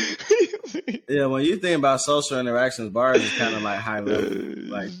 Yeah, when you think about social interactions, bars is kind of like high level.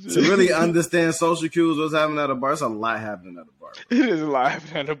 Like to really understand social cues, what's happening at a bar, it's a lot happening at a bar. It is a lot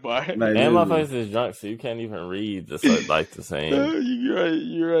happening at a bar. Like, and my face is drunk, so you can't even read the same.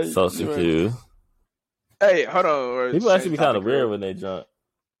 You're right. Social cue. Hey, hold on. People actually be kind of weird when they drunk.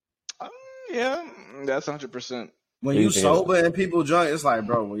 Yeah, that's 100%. When you sober and people drunk, it's like,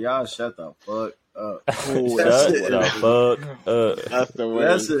 bro, well, y'all shut the fuck up. Shut the fuck up. That's the way.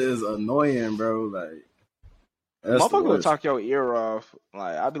 That shit is annoying, bro. Like, motherfucker will talk your ear off.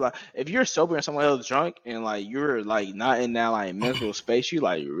 Like, I'd be like, if you're sober and someone else drunk and like you're like not in that like mental space, you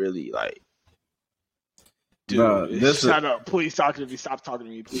like really like, dude, bro, shut up. Please talk to me. Stop talking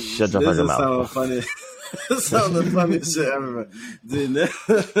to me, please. Shut your fucking mouth. Funny. Some of the funniest shit ever. Dude,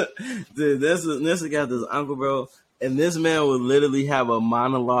 this got this uncle, bro. And this man would literally have a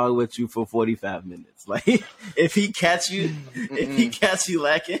monologue with you for 45 minutes. Like, if he catch you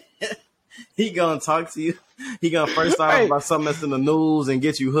lacking, he gonna talk to you. He gonna first talk about something that's in the news and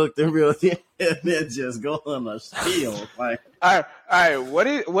get you hooked in real thing, and then just go on a spiel. Like, all right. What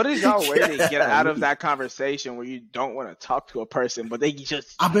is y'all way to get out of that conversation where you don't want to talk to a person, but they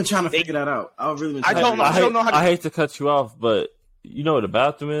just? I've been trying to figure that out. I've really been. I don't know. I hate to cut you off, but you know what the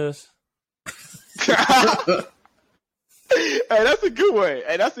bathroom is? Hey, that's a good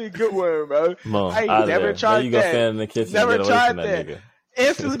one. Bro. Mom, I ain't never tried you that. Stand in the kitchen never and get away tried from that nigga.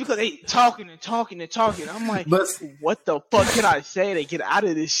 Instantly because they talking. I'm like, what the fuck can I say to get out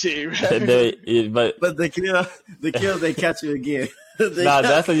of this shit? Right? But the kill, they catch you again.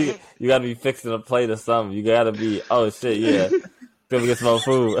 That's what you gotta be fixing a plate or something. You gotta be, oh shit, yeah, gonna get some more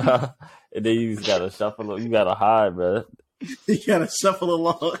food, and then you just gotta shuffle. You gotta hide, bro. You gotta shuffle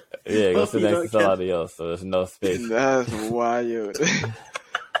along. Yeah, go sit next to somebody else, so there's no space. That's wild.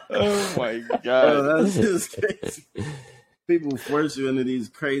 Oh my god, that's just crazy. People force you into these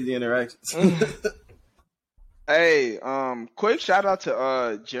crazy interactions. Hey, quick shout out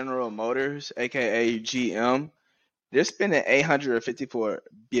to General Motors, aka GM. They're spending $854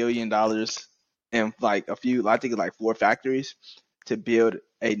 billion in like a few, I think like 4 factories to build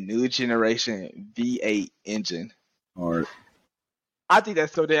a new generation V8 engine. Hard. I think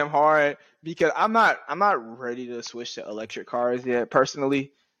that's so damn hard because I'm not ready to switch to electric cars yet.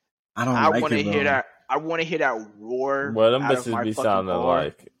 Personally, I want to hear that. I want to hear that roar. Well, them bitches be sounding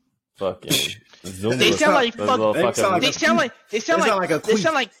like fucking. They sound like They sound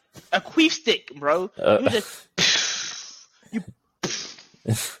like a queef stick, bro. You just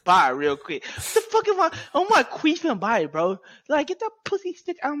buy it real quick. What the fuck am I queefing by it, bro? Like, get that pussy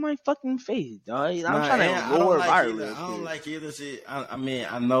stick out of my fucking face, dog. I'm trying to roar by it real quick. I don't like either shit. I mean,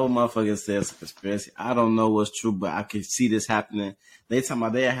 I know motherfuckers say it's a conspiracy. I don't know what's true, but I can see this happening. They talking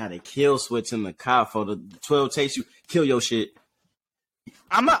about they had a kill switch in the car for the 12 chase you, kill your shit.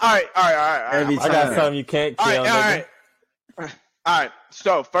 I'm not, all right. I got something you can't kill. All right.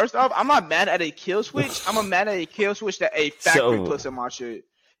 So first off, I'm not mad at a kill switch. I'm mad at a kill switch that a factory puts in my shit.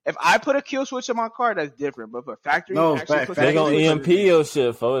 If I put a kill switch in my car, that's different. But if a factory they gonna EMP your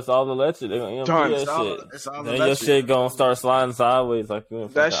shit, folks. It's all electric. They gonna EMP your shit. Then your shit gonna start sliding sideways like you in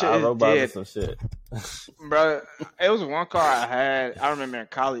that shit is dead. Or some shit. Bro, it was one car I had. I remember in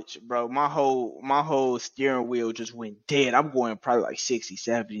college, bro. My whole steering wheel just went dead. I'm going probably like 60,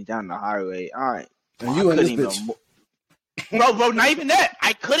 70 down the highway. All right, and you in this bitch. Bro, not even that.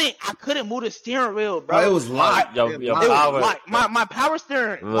 I couldn't move the steering wheel, bro. It was locked. My power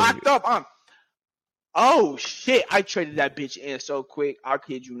steering locked up. Oh shit! I traded that bitch in so quick. I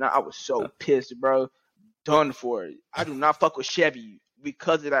kid you not. I was so pissed, bro. Done for it. I do not fuck with Chevy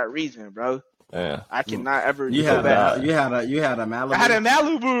because of that reason, bro. Yeah, I cannot ever. You had a Malibu. I had a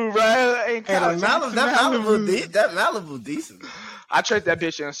Malibu, bro. That Malibu decent. I traded that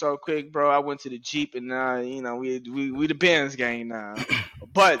bitch in so quick, bro. I went to the Jeep, and we the Benz gang now.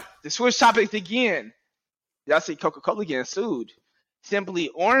 But to switch topics again, y'all see Coca-Cola getting sued. Simply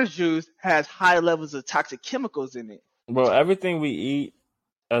orange juice has high levels of toxic chemicals in it. Bro, everything we eat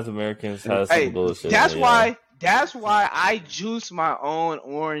as Americans has some bullshit. That's why I juice my own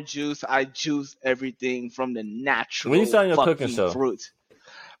orange juice. I juice everything from the natural. When you start your cooking show, fruits,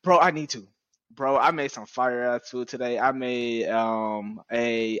 bro, I need to. Bro, I made some fire ass food today. I made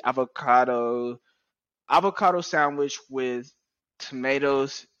a avocado sandwich with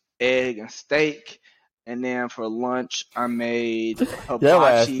tomatoes, egg, and steak. And then for lunch, I made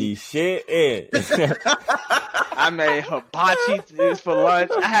hibachi. I made hibachi for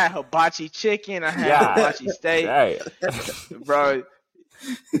lunch. I had hibachi chicken. I had hibachi steak. Right. Bro,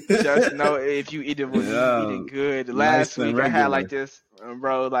 just know if you eat it, you eating good. Last week I had like this,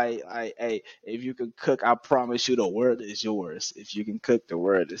 bro. Like, hey, if you can cook, I promise you the world is yours. If you can cook, the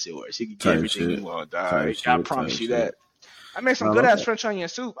world is yours. You can get everything you want, dog. I promise you that. I made some good ass French onion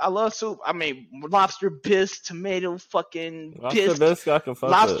soup. I love soup. I made lobster bisque, tomato fucking bisque.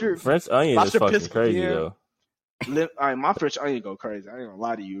 Lobster French onion is fucking crazy though. All right, my French onion go crazy. I ain't gonna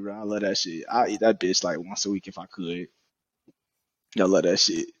lie to you, bro. I love that shit. I eat that bitch like once a week if I could. I love that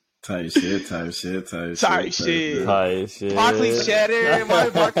shit. Type shit. Broccoli cheddar. My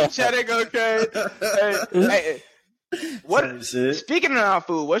broccoli cheddar go crazy. Hey, what? Speaking of our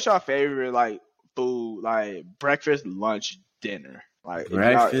food, what's your favorite like food, like breakfast, lunch, dinner? Like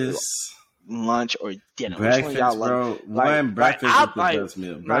breakfast, lunch, or dinner? Breakfast, bro. Breakfast is the best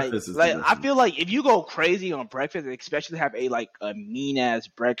meal. Breakfast is the best I feel like if you go crazy on breakfast, especially have a mean ass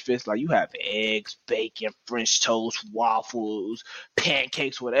breakfast, like you have eggs, bacon, French toast, waffles,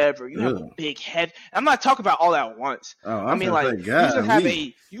 pancakes, whatever. You have a big head. I'm not talking about all at once. I mean, like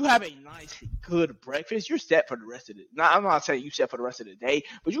you have a nice, good breakfast. You're set for the rest of the. I'm not saying you set for the rest of the day,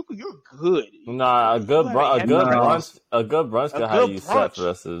 but you're good. Nah, a good brunch can have you set for the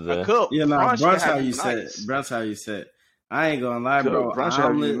rest of the day. Brunch how you set. Brunch how you set. I ain't gonna lie, bro.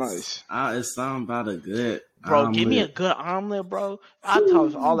 Omelets, it's something about a good. Bro, omelet. Give me a good omelet, bro. I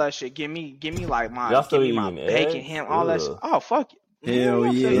toss all that shit. Give me like my bacon, ham, all that shit. Oh fuck it.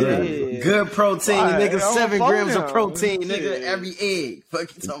 Hell yeah. Good protein, nigga. 7 grams of protein, nigga. Every egg.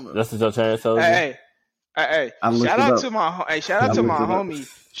 Fuck you talking about. That's what your chance told you? Hey, Hey, shout out to my homie.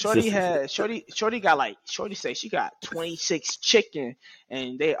 Shorty got like Shorty say she got 26 chicken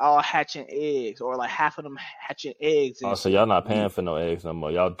and they all hatching eggs or like half of them hatching eggs. And so y'all not paying for no eggs no more.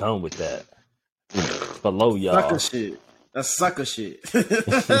 Y'all done with that. Below y'all. Sucker shit. That's sucker shit.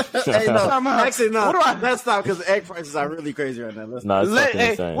 Hey, no, actually no. Let's stop because egg prices are really crazy right now.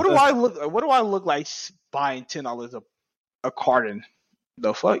 Insane. What do I look like buying $10 a carton?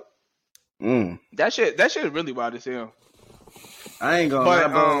 The fuck? That shit is really wild as hell. I ain't gonna lie,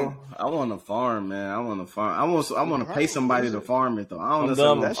 bro. I want to farm, man. I want to farm. I want to pay somebody to farm it though. I don't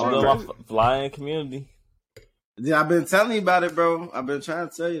know. I'm done my flying community. Yeah, I've been telling you about it, bro. I've been trying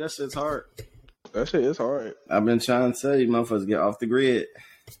to tell you that shit's hard. That shit is hard. I've been trying to tell you, motherfuckers, get off the grid.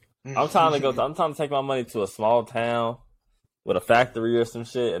 I'm trying to take my money to a small town with a factory or some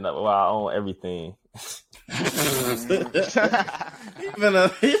shit, and where I own everything. Even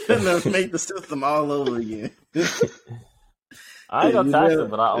make the system all over again. I ain't gonna tax it,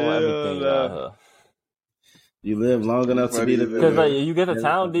 but I own everything out here. You live long enough to be the because like you get a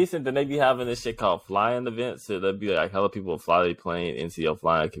town decent, then they be having this shit called flying events. So there'd be like hella people fly their plane into your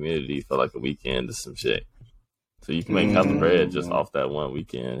flying community for like a weekend or some shit. So you can make hella bread just off that one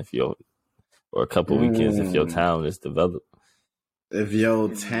weekend or a couple weekends if your town is developed. If your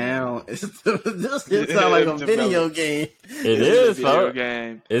town is it sound like a video game. It is, video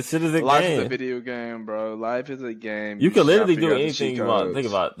game. It shit is a Life game. Life is a video game, bro. Life is a game. You can literally do anything you want. Think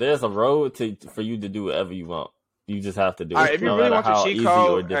about it. There's a road for you to do whatever you want. You just have to do it. If you really want to cheat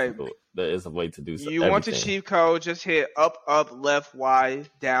code, there is a way to do something. You want to cheat code, just hit up, left, Y,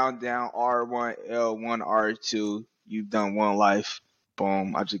 down, R1, L1, R2. You've done one life.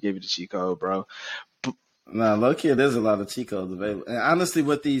 Boom. I just gave you the cheat code, bro. Nah, low key, there's a lot of cheat codes available. And honestly,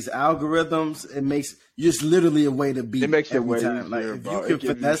 with these algorithms, it makes just literally a way to beat. It makes it way time. Like easier, if bro. you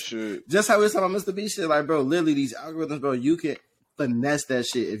can finesse, just how we was talking about Mr. B shit, like bro, literally these algorithms, bro, you can finesse that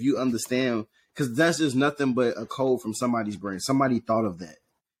shit if you understand, because that's just nothing but a code from somebody's brain. Somebody thought of that.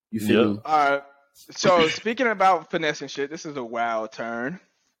 You feel me? All right. So speaking about finessing shit, this is a wild turn.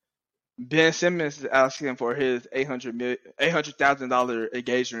 Ben Simmons is asking for his $800,000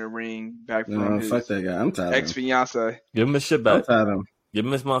 engagement ring back from his fuck that guy. I'm tired ex-fiance. Give him his shit back. I'm tired of him. Give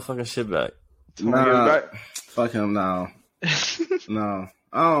him his motherfucking shit back. Fuck him now. No,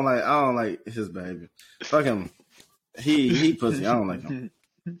 I don't like his behavior. Fuck him. He pussy. I don't like him.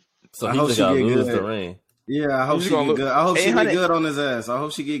 So he just gotta lose the ring. Yeah, I hope she get good. I hope she get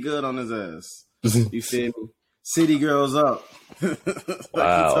good on his ass. You feel me? City girls up.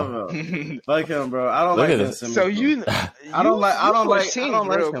 Wow. Fuck him, bro. I don't like him. So I don't like him. I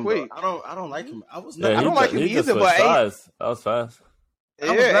don't like him. I don't like him either. But that was fast.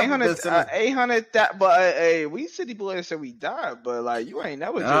 Yeah, 800. But we City Boys said we died. But like, you ain't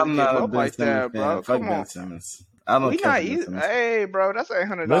never just give up like that, bro. Come on. Simmons. I don't. We not either. Hey, bro, that's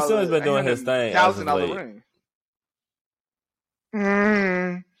 $800. Ben Simmons been doing his thing. $1,000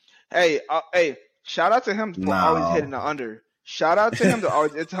 ring. Hey. Shout out to him for always hitting the under. Shout out to him to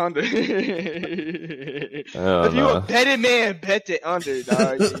always hit the under. If you a betting man, bet the under,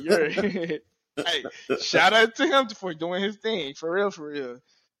 dog. Hey, shout out to him for doing his thing. For real.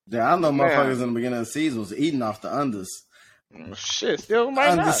 Yeah, I know motherfuckers in the beginning of the season was eating off the unders. Shit, still might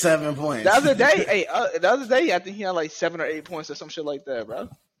under not. 7 points. The other day, I think he had like 7 or 8 points or some shit like that, bro.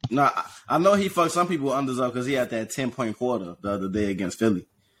 No, I know he fucked some people unders up because he had that 10-point quarter the other day against Philly.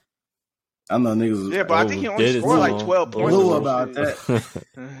 I know niggas. Yeah, but I think he only scored like 12 points. Blew about that.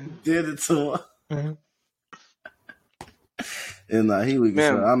 Did it to him. And he weak.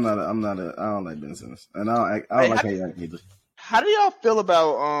 So I don't like Ben Simmons, and I don't like how you act either. How do y'all feel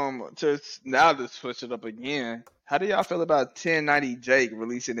about to switch it up again? How do y'all feel about 1090 Jake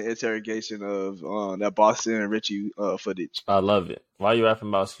releasing the interrogation of that Boston and Richie footage? I love it. Why you rapping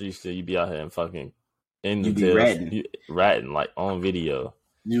about street shit? You be out here and fucking in you the ratting like on video.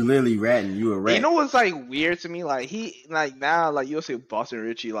 You literally ratting. You a rat. You know what's like weird to me? Like now you'll see Boston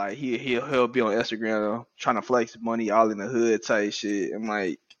Richie like he'll be on Instagram trying to flex money all in the hood type shit. I'm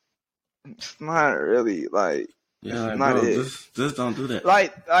like, it's not really like. Yeah, not bro, it. Just don't do that.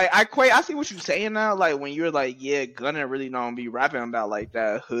 I see what you're saying now. Like when you're like, yeah, Gunna really don't be rapping about like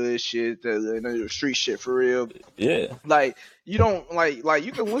that hood shit, the street shit for real. Yeah. Like you don't like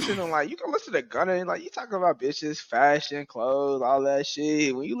you can listen to Gunna and like you talking about bitches, fashion, clothes, all that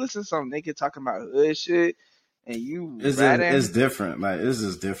shit. When you listen to some nigga talking about hood shit and you it's different. Like it's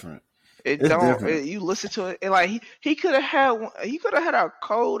just different. You listen to it and like he could have had a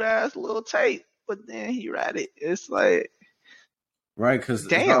cold ass little tape. But then he read it. It's like, right? Because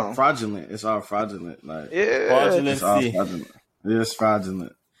it's all fraudulent. It's all fraudulent. Like, yeah, it's all fraudulent. It's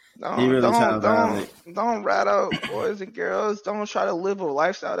fraudulent. Don't rat out boys and girls. Don't try to live a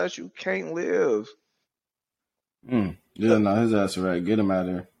lifestyle that you can't live. Yeah, no, his ass right. Get him out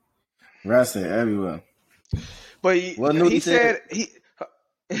of there. Rats are everywhere. But he said he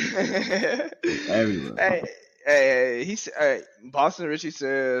everywhere. Hey, he said. Boston Richie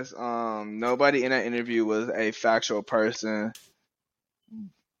says, nobody in that interview was a factual person.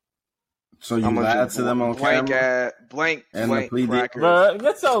 So you lied to them on camera? Blank crackers. Bro,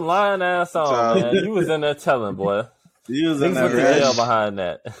 get your lying ass on, man. You was in there telling, boy. You was in there. Went to jail behind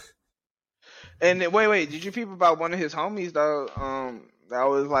that. And wait, did you peep about one of his homies though? That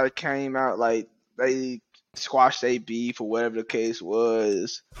was like came out like they squashed their beef or whatever the case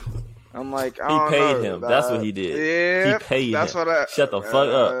was. I'm like, he paid him. That's what he did. Yeah, he paid that's him. What Shut the fuck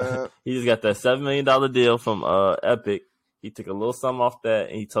up. He just got that $7 million deal from Epic. He took a little something off that,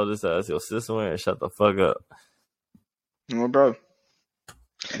 and he told his ass, "Your sister went and shut the fuck up." Well, bro,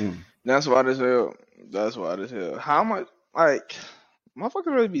 that's wild as hell. That's wild as hell. How much, like, motherfuckers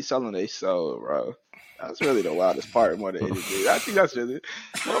really be selling their soul, bro? That's really the wildest part more than anything. I think that's really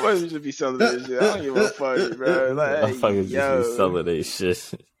motherfuckers should be selling their shit. I don't give a fuck, bro. Like, motherfuckers just be selling their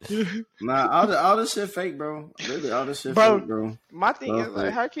shit. Nah, all this shit fake, bro. Really, all this shit bro, fake, bro. My thing is,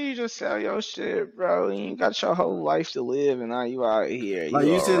 like, how can you just sell your shit, bro? You got your whole life to live, and now you out here. Like,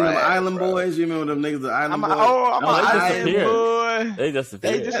 you seen them Island Boys? You remember them niggas, the Island Boys? I'm an Island boy. They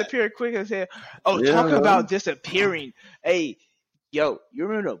disappeared. They disappeared quick as hell. Oh, yeah, talk about disappearing. Hey, yo, you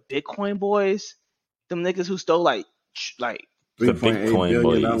remember the Bitcoin boys? Them niggas who stole like the Bitcoin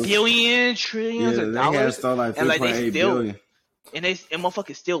boys, trillions of dollars, stole like 3.8 billion. And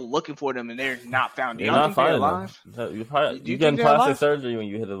motherfuckers still looking for them, and they're not found. You're not finding them. You getting plastic surgery when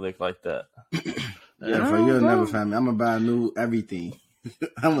you hit a lick like that. You'll never find me. I'm gonna buy new everything.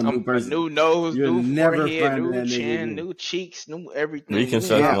 I'm a new person. New nose, You'll new forehead, new chin, new cheeks, new everything.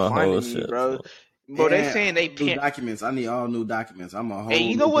 Reconstruct my whole shit, bro. But they saying they new documents. I need all new documents. I'm a whole. Hey,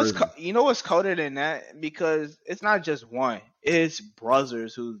 you know what's colder than that? Because it's not just one. It's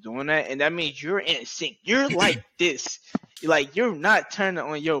brothers who's doing that, and that means you're in sync. You're like this. Like, you're not turning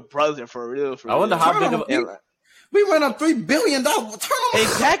on your brother for real. I wonder how big of we went up $3 billion.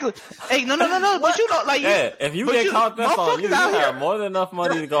 Exactly. Hey, no. But you know, like, yeah, if you get caught this on, you have more than enough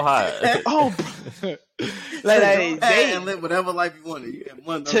money to go higher. Oh, like they live whatever life you want. You get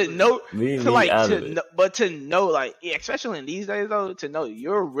one to know, but to know, like, especially in these days, though, to know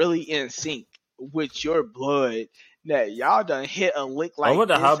you're really in sync with your blood. That y'all done hit a lick like. I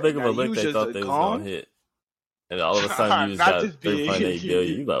wonder this, how big of a lick they thought they was gonna hit. And all of a sudden, you just got 3.8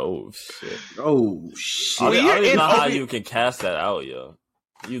 billion. You like, oh shit! Oh shit! I don't even know how you can cast that out, yo.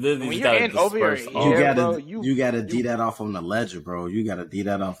 You literally gotta disperse. You gotta D that off on the ledger, bro. You gotta D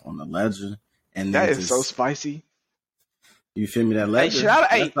that off on the ledger, and that is so spicy. You feel me? That ledger. Shout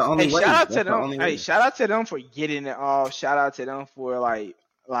out to them for getting it off. Shout out to them for like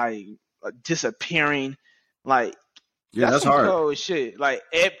disappearing, like. Yeah, that's hard. Cold shit. Like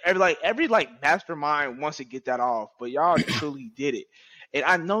every mastermind wants to get that off, but y'all truly did it. And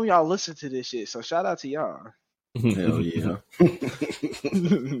I know y'all listen to this shit, so shout out to y'all. Hell yeah.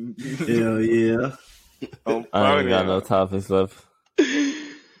 Hell yeah. I ain't got no topics left.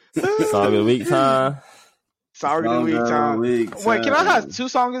 Song of the week time. Song of the week time. Wait, can I have 2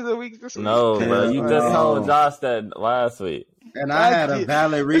 songs of the week this week? No, bro. You just told Josh that last week. And I had a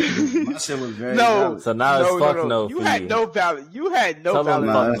valid reason. My shit was very valid. So now it's fuck no for you. You had no valid.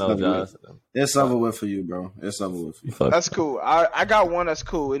 No, Josh. It's over with for you, bro. It's over with for you. That's cool. I got one that's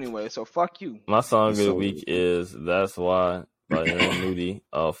cool anyway, so fuck you. My song of the week is That's Why by Aaron Moody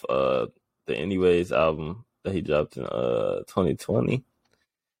off the Anyways album that he dropped in 2020.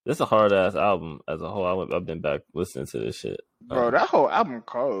 This is a hard ass album as a whole. I've been back listening to this shit. Bro, that whole album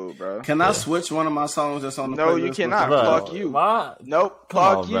cold, bro. Can I switch one of my songs that's on the playlist? No, you cannot. Bro, fuck you. Nope.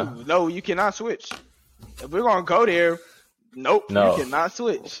 Fuck you. Bro. No, you cannot switch. If we're gonna go there, nope. No. You cannot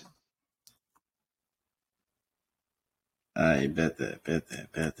switch. I bet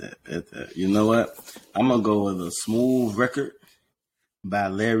that. You know what? I'm gonna go with a smooth record by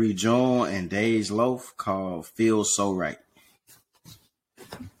Larry June and Dej Loaf called "Feels So Right."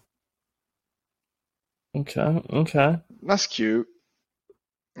 Okay. That's cute.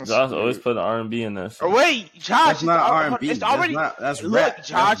 Josh always put R&B in this. Oh, wait, Josh, that's not R&B. It's already. That's look, rap. Josh,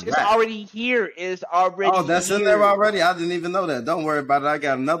 that's it's rap. already here. It's already. Oh, that's here. in there already. I didn't even know that. Don't worry about it. I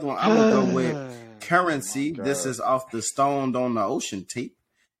got another one. I'm gonna go with Currency. Oh, this is off the Stoned on the Ocean tape,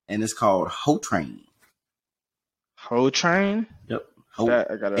 and it's called Ho Train. Ho Train. Yep.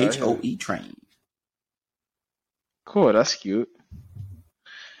 HOE Train. Cool. That's cute.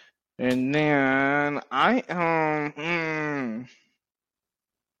 And then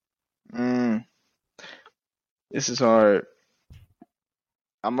This is hard.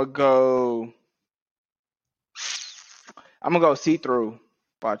 I'm gonna go See Through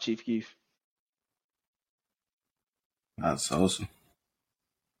by Chief Keef. That's Sosa.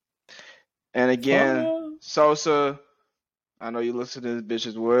 And again, Sosa, I know you listen to this bitch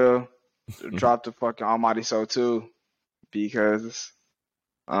as well. Drop the fucking Almighty Soul too, because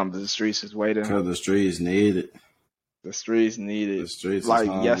the streets is waiting. Because the streets need it. The streets need it. The streets like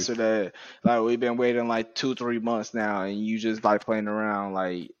yesterday. Like we've been waiting like 2-3 months now, and you just like playing around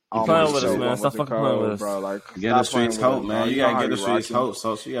like. You playing with us, man. Stop fucking playing with us, bro. Like, get the streets hope, man. You gotta get the streets hope.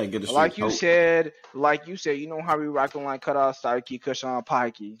 So you gotta get the streets hope. Like you said, you know how we rocking like cut off Starkey, Cushion,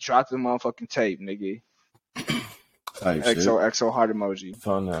 Pikey. Drop the motherfucking tape, nigga. XO heart emoji.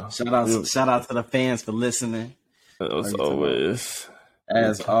 Phone now. Shout out to the fans for listening. As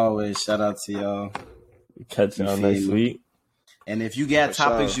always, shout out to y'all. Catch y'all next week. And if you got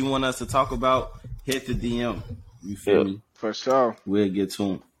topics you want us to talk about, hit the DM. You feel me? For sure. We'll get to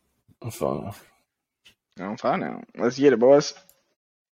them. I'm fine now. Let's get it, boys.